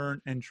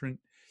return entrant,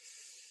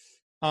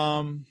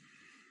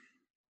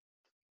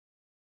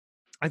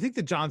 I think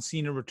the John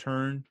Cena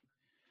return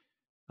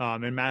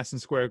in Madison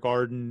Square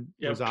Garden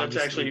was obviously,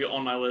 that's actually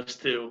on my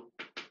list too.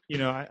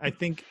 I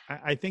think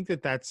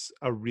that's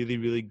a really,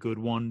 really good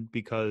one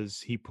because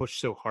he pushed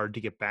so hard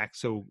to get back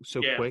so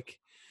quick.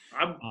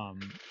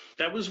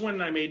 That was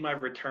when I made my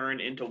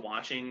return into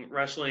watching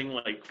wrestling,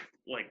 like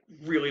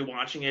really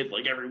watching it.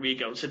 Like every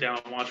week I would sit down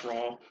and watch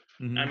Raw.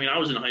 Mm-hmm. I mean, I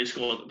was in high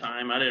school at the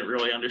time. I didn't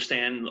really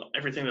understand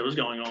everything that was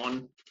going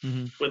on.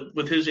 Mm-hmm.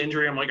 With his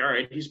injury, I'm like, all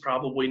right, he's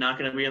probably not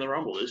going to be in the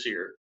Rumble this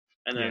year.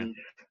 And then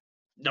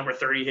number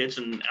 30 hits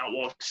and out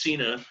walks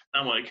Cena.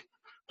 I'm like,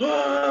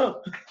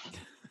 oh!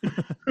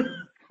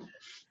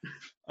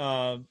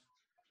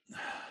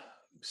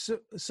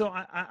 So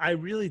I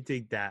really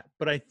dig that,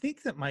 but I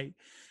think that my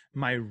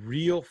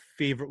real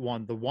favorite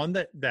one, the one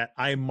that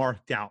I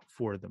marked out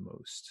for the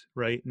most,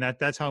 right? And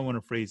that's how I want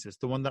to phrase this.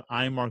 The one that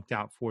I marked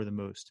out for the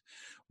most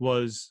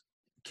was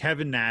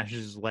Kevin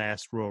Nash's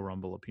last Royal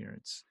Rumble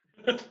appearance.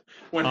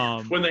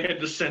 when they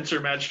had to censor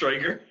Matt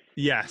Striker.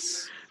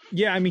 Yes.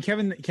 Yeah, I mean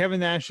Kevin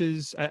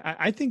Nash's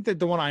I think that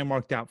the one I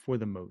marked out for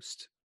the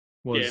most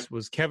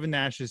was Kevin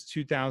Nash's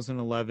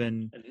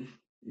 2011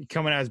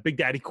 coming out as Big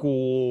Daddy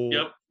Cool.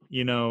 Yep.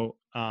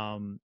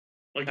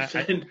 Like you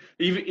said,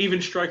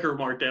 even Striker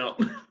marked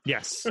out.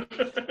 Yes.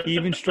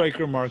 Even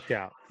Striker marked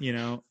out,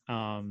 and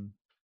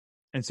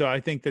so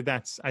I think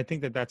that's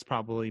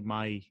probably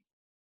my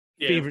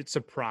favorite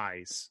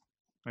surprise.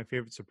 My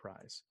favorite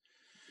surprise.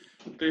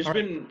 There's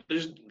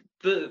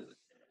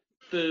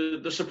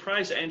the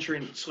surprise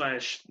entrant /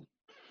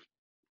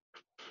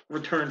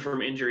 return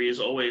from injury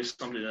is always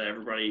something that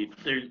everybody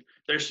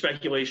there's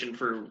speculation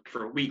for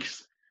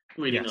weeks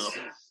leading up.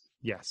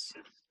 Yes.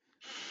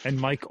 And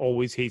Mike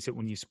always hates it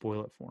when you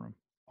spoil it for him.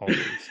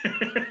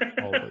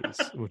 Always,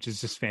 which is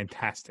just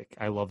fantastic.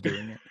 I love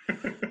doing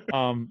it.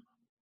 All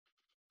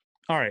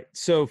right.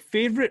 So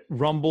favorite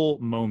Rumble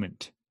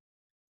moment.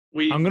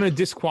 I'm going to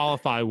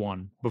disqualify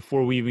one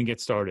before we even get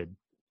started.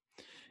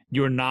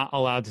 You're not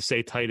allowed to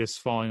say Titus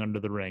falling under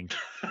the ring.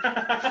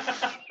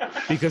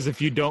 because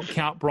if you don't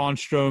count Braun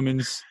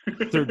Strowman's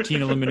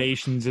 13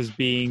 eliminations as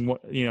being,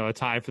 a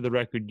tie for the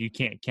record, you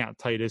can't count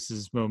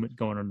Titus's moment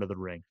going under the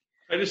ring.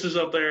 Titus is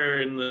up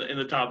there in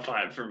the top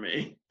 5 for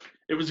me.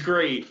 It was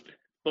great,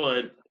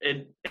 but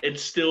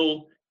it's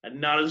still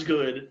not as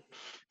good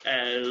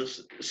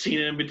as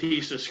Cena and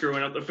Batista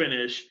screwing up the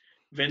finish.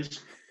 Vince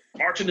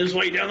marching his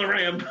way down the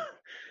ramp,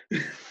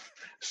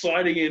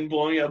 sliding in,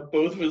 blowing up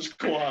both of his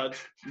quads,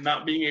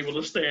 not being able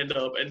to stand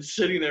up, and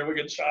sitting there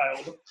like a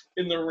child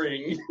in the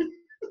ring.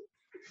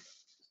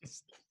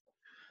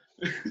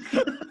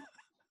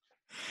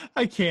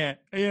 I can't.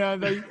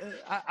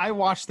 I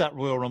watched that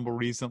Royal Rumble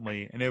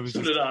recently, and it was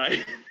So did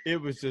I.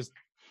 It was just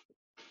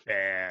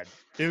bad.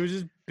 It was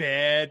just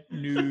bad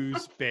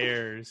news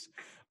bears.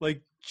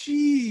 Like,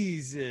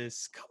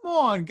 Jesus, come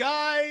on,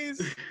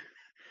 guys.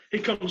 He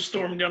comes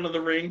storming down to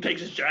the ring,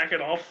 takes his jacket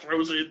off,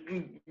 throws it,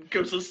 and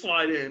goes to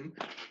slide in.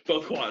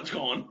 Both quads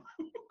gone.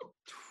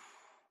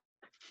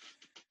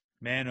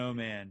 Man, oh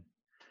man.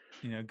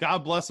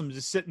 God bless him,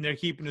 just sitting there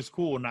keeping his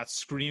cool and not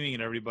screaming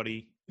at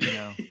everybody,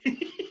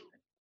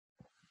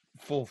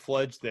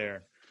 full-fledged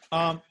there.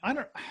 I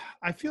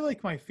feel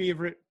like my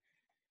favorite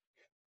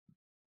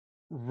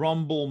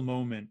Rumble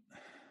moment.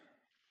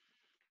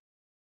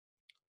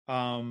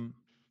 I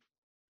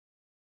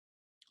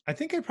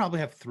think I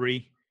probably have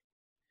 3.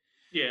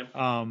 Yeah.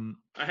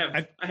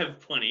 I have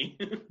plenty.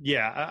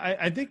 Yeah,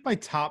 I think my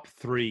top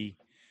 3.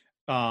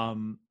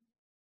 John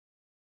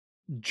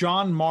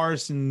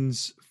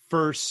Morrison's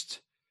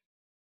first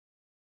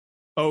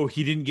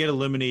he didn't get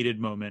eliminated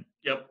moment.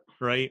 Yep.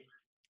 Right?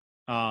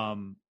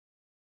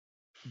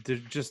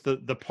 Just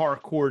the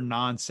parkour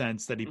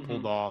nonsense that he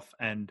pulled off,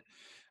 and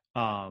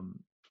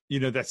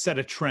that set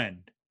a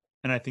trend.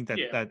 And I think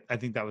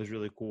that was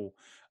really cool.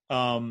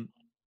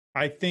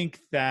 I think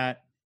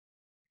that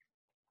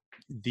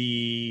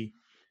the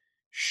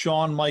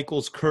Shawn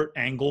Michaels Kurt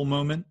Angle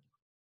moment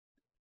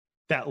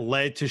that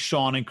led to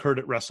Shawn and Kurt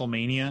at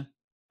WrestleMania,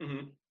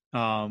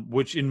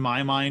 which in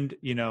my mind,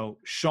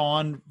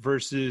 Shawn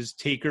versus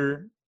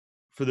Taker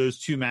for those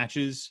 2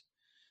 matches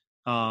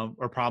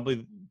are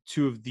probably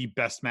 2 of the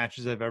best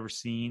matches I've ever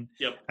seen.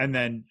 Yep. And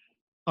then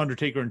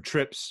Undertaker and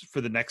Trips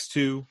for the next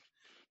 2,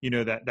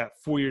 that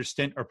 4-year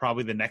stint are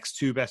probably the next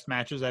 2 best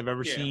matches I've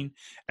ever seen.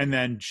 And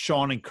then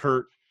Shawn and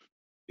Kurt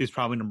is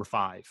probably number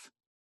 5,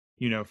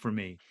 for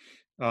me.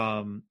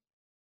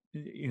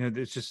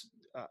 It's just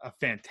a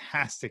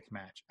fantastic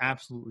match,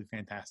 absolutely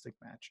fantastic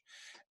match.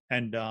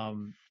 And,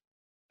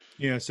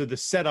 so the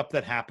setup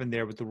that happened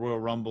there with the Royal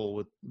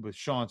Rumble with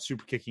Shawn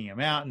super kicking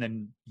him out, and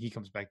then he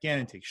comes back in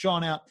and takes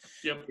Shawn out.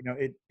 Yep.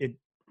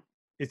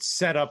 It's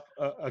set up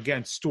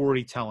again,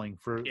 storytelling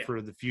for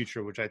the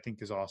future, which I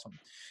think is awesome.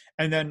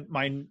 And then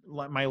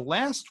my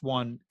last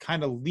one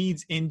kind of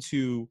leads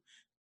into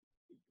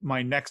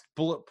my next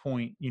bullet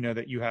point,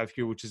 that you have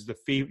here, which is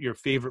your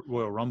favorite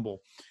Royal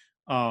Rumble.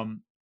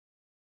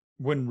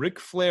 When Ric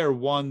Flair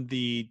won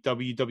the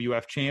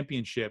WWF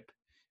Championship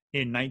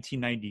in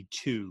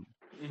 1992,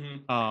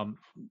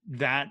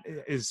 that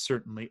is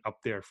certainly up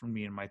there for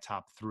me in my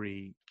top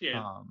 3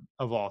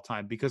 of all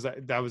time, because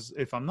that was,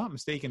 if I'm not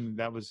mistaken,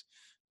 that was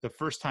the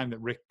first time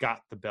that Rick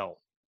got the belt,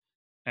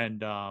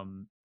 and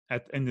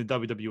in the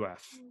WWF.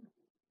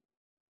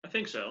 I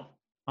think so.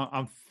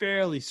 I'm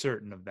fairly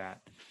certain of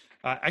that.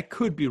 I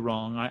could be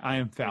wrong. I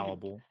am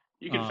fallible.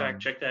 You can fact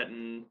check that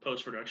in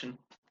post-production.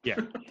 Yeah.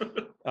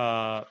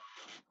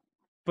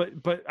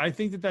 But I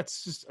think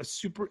that's just a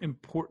super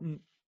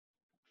important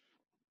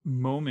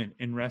moment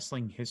in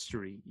wrestling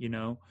history.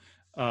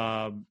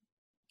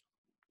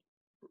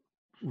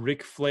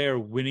 Ric Flair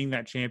winning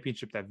that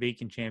championship, that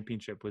vacant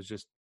championship,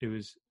 was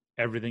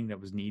everything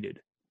that was needed.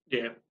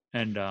 Yeah.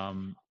 And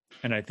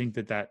I think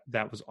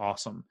that was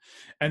awesome.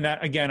 And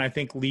that, again, I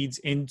think leads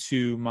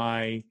into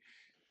my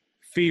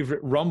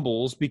favorite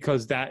Rumbles,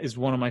 because that is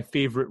one of my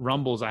favorite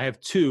Rumbles. I have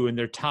 2 and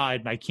they're tied,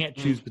 and I can't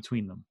choose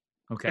between them.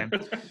 Okay.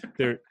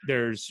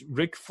 There's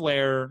Ric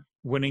Flair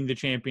winning the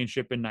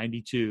championship in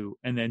 92.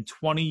 And then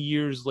 20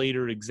 years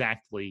later,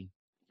 exactly,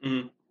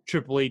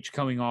 Triple H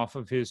coming off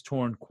of his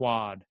torn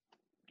quad.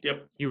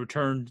 Yep. He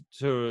returned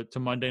to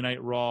Monday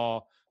Night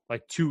Raw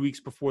like 2 weeks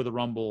before the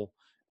Rumble,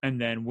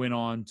 and then went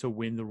on to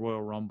win the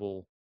Royal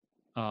Rumble,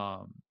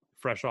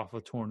 fresh off a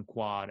torn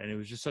quad. And it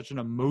was just such an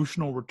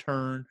emotional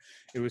return.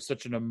 It was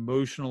such an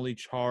emotionally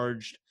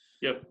charged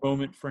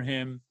moment for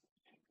him.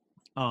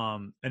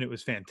 And it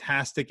was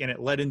fantastic. And it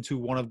led into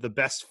one of the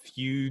best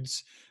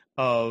feuds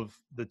of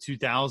the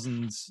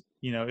 2000s,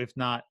 if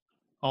not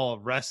all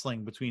of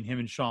wrestling, between him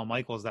and Shawn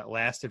Michaels, that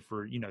lasted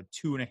for,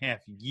 2.5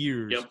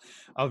 years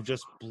of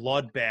just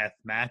bloodbath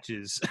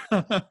matches.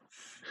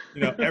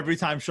 Every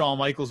time Shawn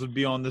Michaels would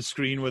be on the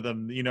screen with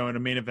him, in a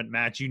main event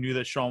match, you knew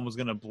that Shawn was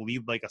going to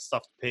bleed like a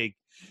stuffed pig.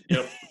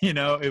 Yep.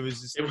 It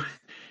was just...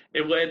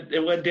 it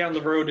led down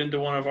the road into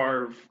one of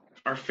our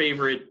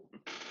favorite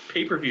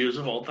pay-per-views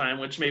of all time,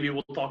 which maybe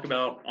we'll talk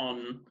about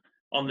on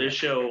this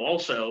show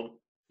also.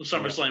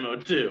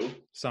 SummerSlam 02.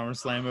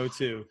 SummerSlam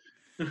 02.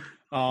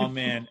 Oh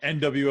man,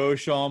 NWO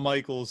Shawn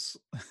Michaels.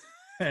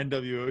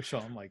 NWO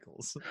Shawn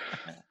Michaels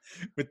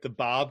with the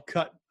bob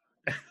cut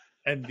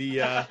and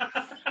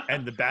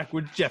the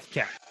backwards Jeff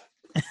cap.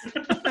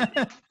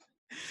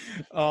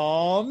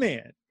 Oh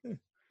man,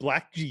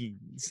 black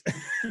jeans.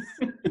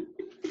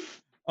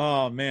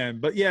 Oh man,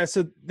 but yeah,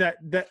 so that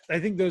I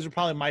think those are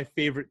probably my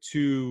favorite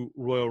two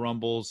Royal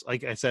Rumbles.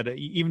 Like I said,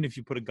 even if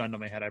you put a gun to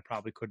my head, I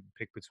probably couldn't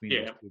pick between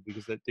those two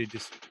because they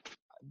just,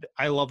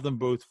 I love them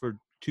both for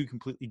two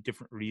completely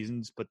different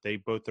reasons, but they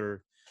both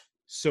are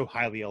so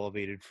highly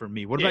elevated for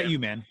me. What about you,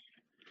 man?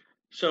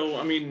 So,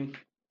 I mean,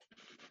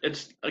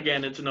 it's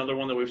another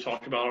one that we've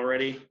talked about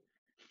already.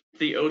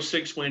 The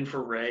 06 win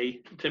for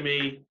Ray, to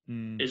me,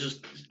 is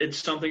just, it's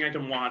something I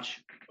can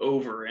watch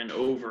over and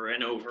over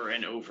and over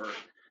and over.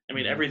 I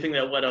mean, everything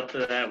that led up to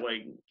that,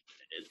 like,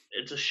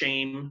 it's a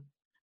shame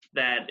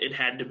that it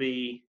had to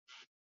be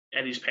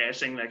Eddie's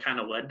passing that kind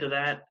of led to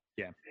that.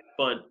 Yeah.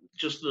 But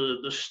just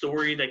the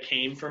story that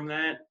came from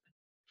that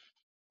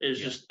is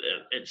just,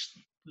 it's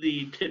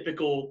the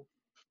typical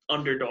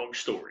underdog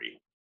story.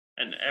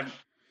 And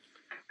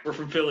we're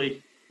from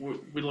Philly.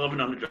 We love an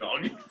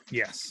underdog.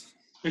 Yes.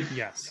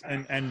 Yes.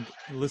 And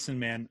listen,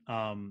 man,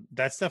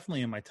 that's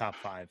definitely in my top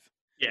 5.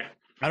 Yeah.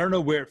 I don't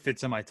know where it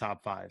fits in my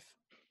top 5.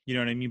 You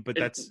know what I mean? But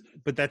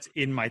that's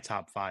in my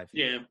top 5.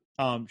 Yeah.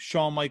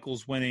 Shawn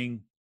Michaels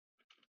winning,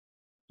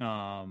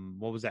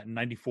 what was that,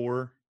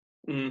 94?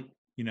 Mm-hmm.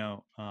 You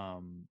know,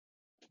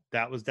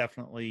 that was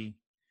definitely,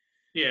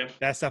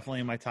 that's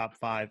definitely in my top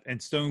 5.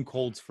 And Stone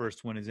Cold's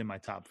first win is in my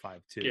top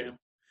 5 too.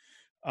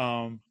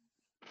 Yeah.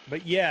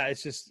 But yeah,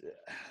 it's just,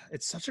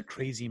 it's such a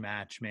crazy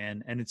match,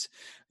 man. And it's,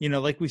 you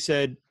know, like we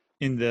said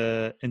in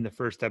the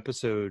first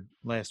episode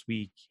last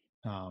week,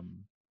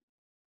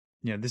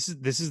 you know, this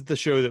is the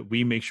show that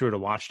we make sure to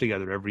watch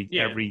together every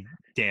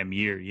damn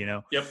year, you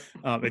know? Yep.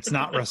 It's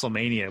not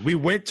WrestleMania. We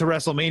went to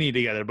WrestleMania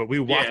together, but we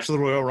watch the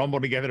Royal Rumble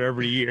together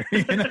every year.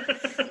 You know?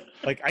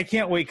 Like, I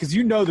can't wait, because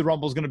you know the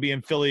Rumble's going to be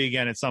in Philly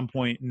again at some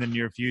point in the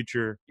near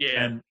future.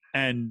 Yeah.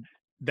 And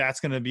that's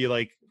going to be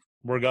like,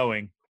 we're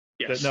going.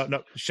 Yes.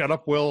 No, shut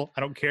up, Will.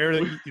 I don't care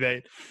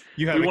that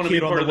you have a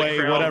kid on the way,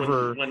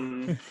 whatever.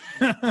 When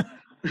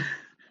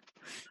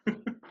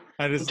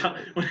I just... I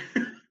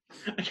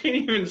can't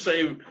even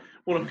say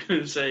what I'm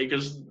going to say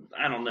because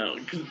I don't know.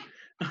 Cause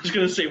I was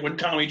going to say when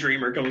Tommy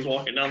Dreamer comes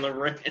walking down the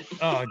ramp.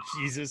 Oh,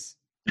 Jesus.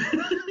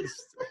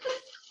 It's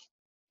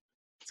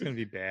going to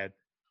be bad.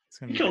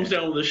 He comes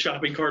down with a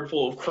shopping cart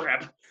full of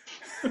crap.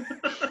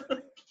 I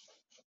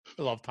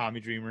love Tommy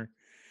Dreamer.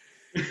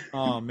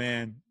 Oh,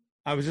 man.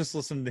 I was just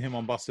listening to him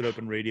on Busted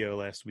Open Radio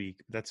last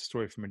week. That's a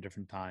story from a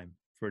different time,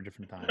 for a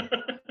different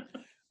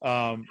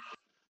time.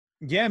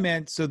 Yeah,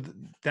 man. So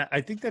that I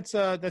think that's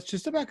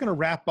just about going to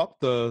wrap up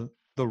the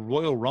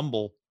Royal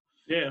Rumble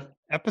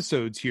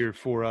episodes here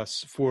for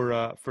us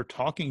for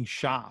Talking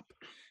Shop.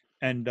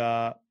 And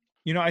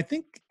you know, I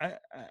think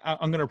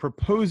I'm going to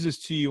propose this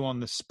to you on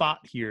the spot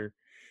here,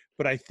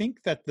 but I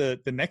think that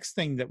the next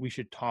thing that we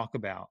should talk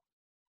about,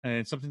 and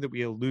it's something that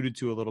we alluded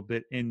to a little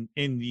bit in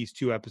these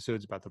 2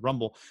 episodes about the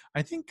Rumble,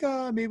 I think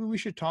maybe we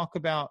should talk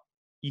about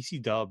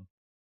EC Dub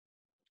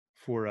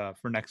for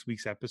next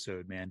week's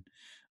episode, man.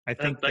 I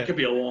think that could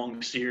be a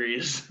long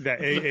series.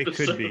 That it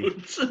could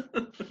be.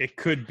 It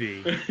could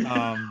be.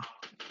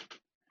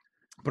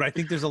 But I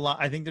think there's a lot.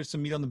 I think there's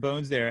some meat on the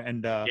bones there,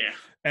 and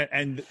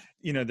and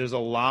you know, there's a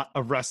lot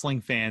of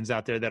wrestling fans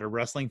out there that are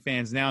wrestling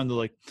fans now, and they're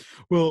like,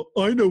 "Well,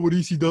 I know what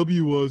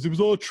ECW was. It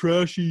was all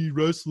trashy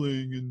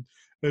wrestling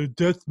and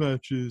death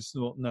matches."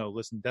 Well, no,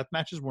 listen, death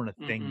matches weren't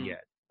a thing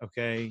yet.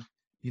 Okay,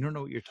 you don't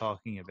know what you're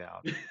talking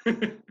about.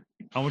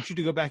 I want you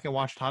to go back and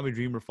watch Tommy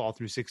Dreamer fall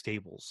through 6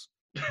 tables.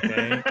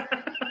 Okay.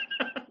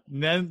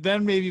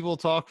 Then maybe we'll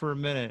talk for a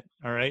minute.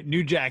 All right.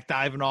 New Jack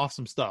diving off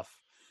some stuff.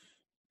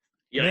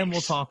 And then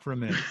we'll talk for a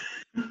minute.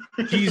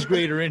 Keys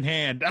grater in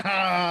hand.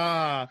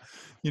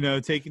 You know,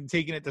 taking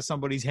it to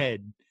somebody's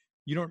head.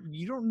 You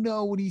don't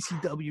know what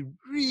ECW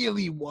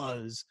really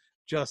was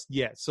just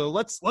yet. So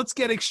let's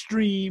get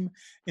extreme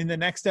in the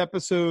next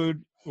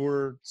episode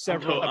or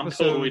several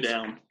episodes. I'm totally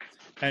down.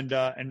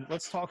 And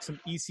let's talk some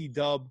EC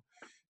Dub,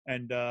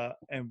 and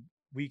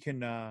we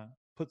can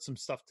put some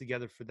stuff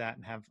together for that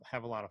and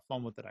have a lot of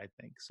fun with it, I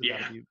think. So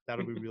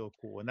that'll be real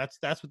cool. And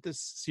that's what this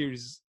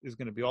series is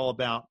going to be all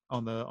about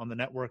on the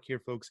network here,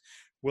 folks.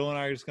 Will and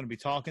I are just going to be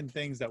talking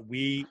things that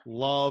we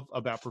love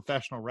about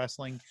professional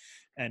wrestling.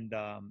 And,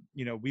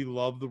 you know, we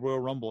love the Royal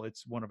Rumble.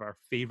 It's one of our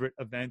favorite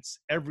events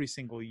every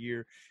single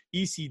year.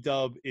 EC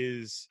Dub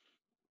is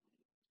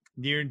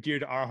near and dear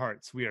to our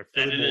hearts. We are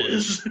Philly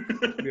boys.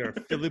 We are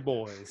Philly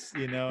boys,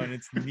 you know, and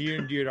it's near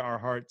and dear to our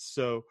hearts.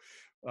 So,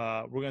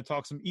 we're going to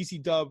talk some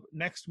EC Dub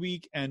next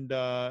week and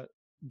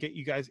get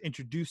you guys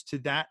introduced to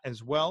that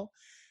as well.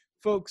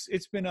 Folks,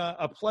 it's been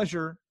a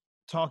pleasure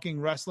talking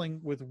wrestling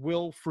with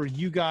Will for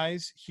you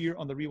guys here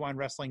on the Rewind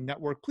Wrestling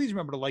Network. Please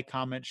remember to like,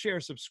 comment, share,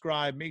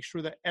 subscribe. Make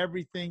sure that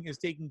everything is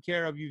taken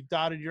care of. You've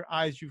dotted your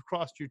I's, you've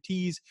crossed your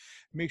T's.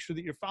 Make sure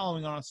that you're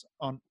following us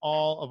on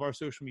all of our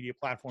social media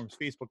platforms,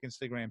 Facebook,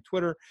 Instagram,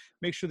 Twitter.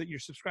 Make sure that you're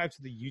subscribed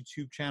to the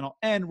YouTube channel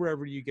and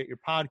wherever you get your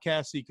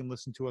podcasts so you can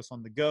listen to us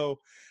on the go.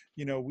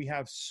 You know, we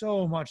have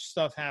so much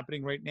stuff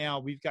happening right now.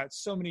 We've got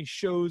so many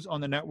shows on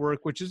the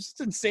network, which is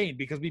just insane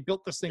because we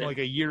built this thing like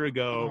a year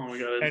ago. Oh my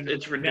God, and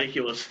it's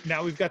ridiculous.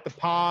 Now we've got the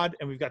pod,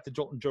 and we've got the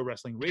Jolt and Joe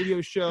Wrestling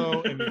Radio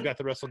Show, and we've got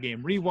the Wrestle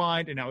Game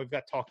Rewind, and now we've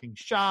got Talking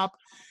Shop,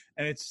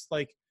 and it's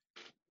like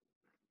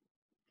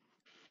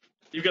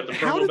you've got the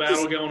promo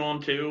battle going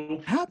on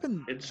too.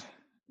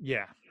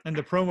 Yeah, and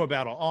the promo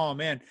battle. Oh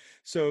man,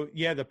 so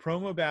yeah, the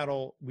promo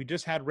battle. We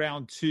just had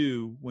round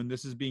 2. When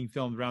this is being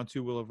filmed, round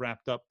 2 will have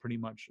wrapped up pretty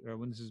much, or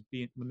when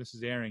this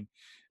is airing.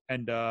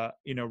 And,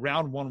 you know,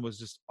 round 1 was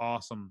just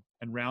awesome.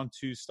 And round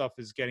 2 stuff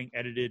is getting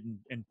edited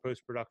and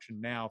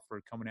post-production now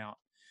for coming out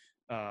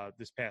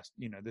this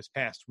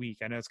past week.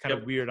 I know it's kind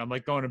of weird. I'm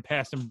like going in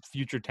past and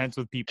future tense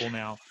with people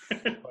now.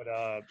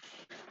 But,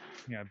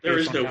 you know, there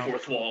is no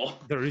fourth wall.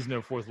 There is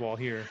no fourth wall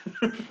here.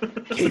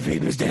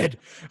 Kayfabe is dead.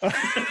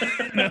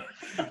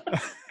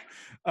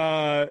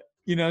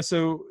 You know,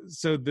 so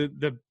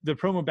the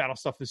promo battle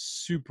stuff is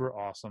super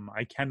awesome.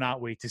 I cannot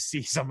wait to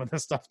see some of the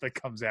stuff that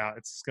comes out.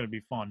 It's going to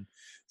be fun.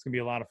 It's going to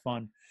be a lot of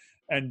fun.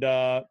 And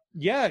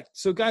yeah,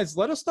 so guys,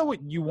 let us know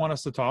what you want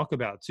us to talk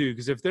about too,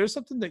 because if there's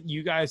something that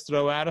you guys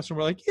throw at us and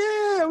we're like,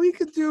 yeah, we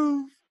could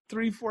do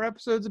 3-4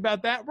 episodes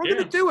about that, we're going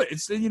to do it.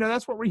 It's, you know,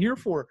 that's what we're here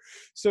for.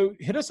 So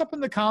hit us up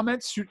in the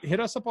comments, hit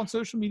us up on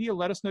social media,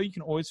 let us know. You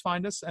can always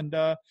find us. And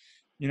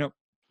you know,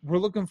 we're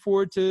looking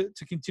forward to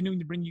continuing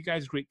to bring you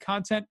guys great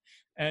content.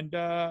 And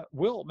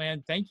Will,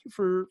 man, thank you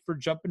for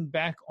jumping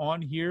back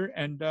on here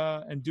and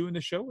doing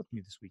the show with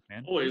me this week,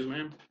 man. Always,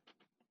 man.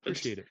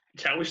 Appreciate it.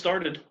 It's how we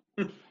started.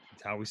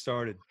 It's how we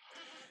started.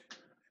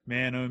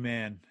 Man, oh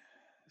man.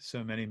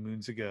 So many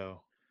moons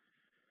ago.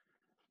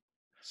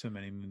 So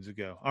many moons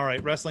ago. All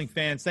right, wrestling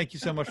fans, thank you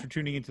so much for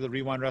tuning into the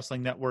Rewind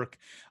Wrestling Network.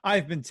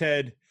 I've been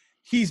Ted.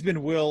 He's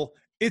been Will.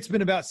 It's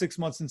been about 6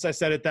 months since I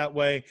said it that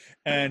way,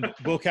 and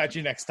we'll catch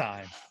you next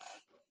time.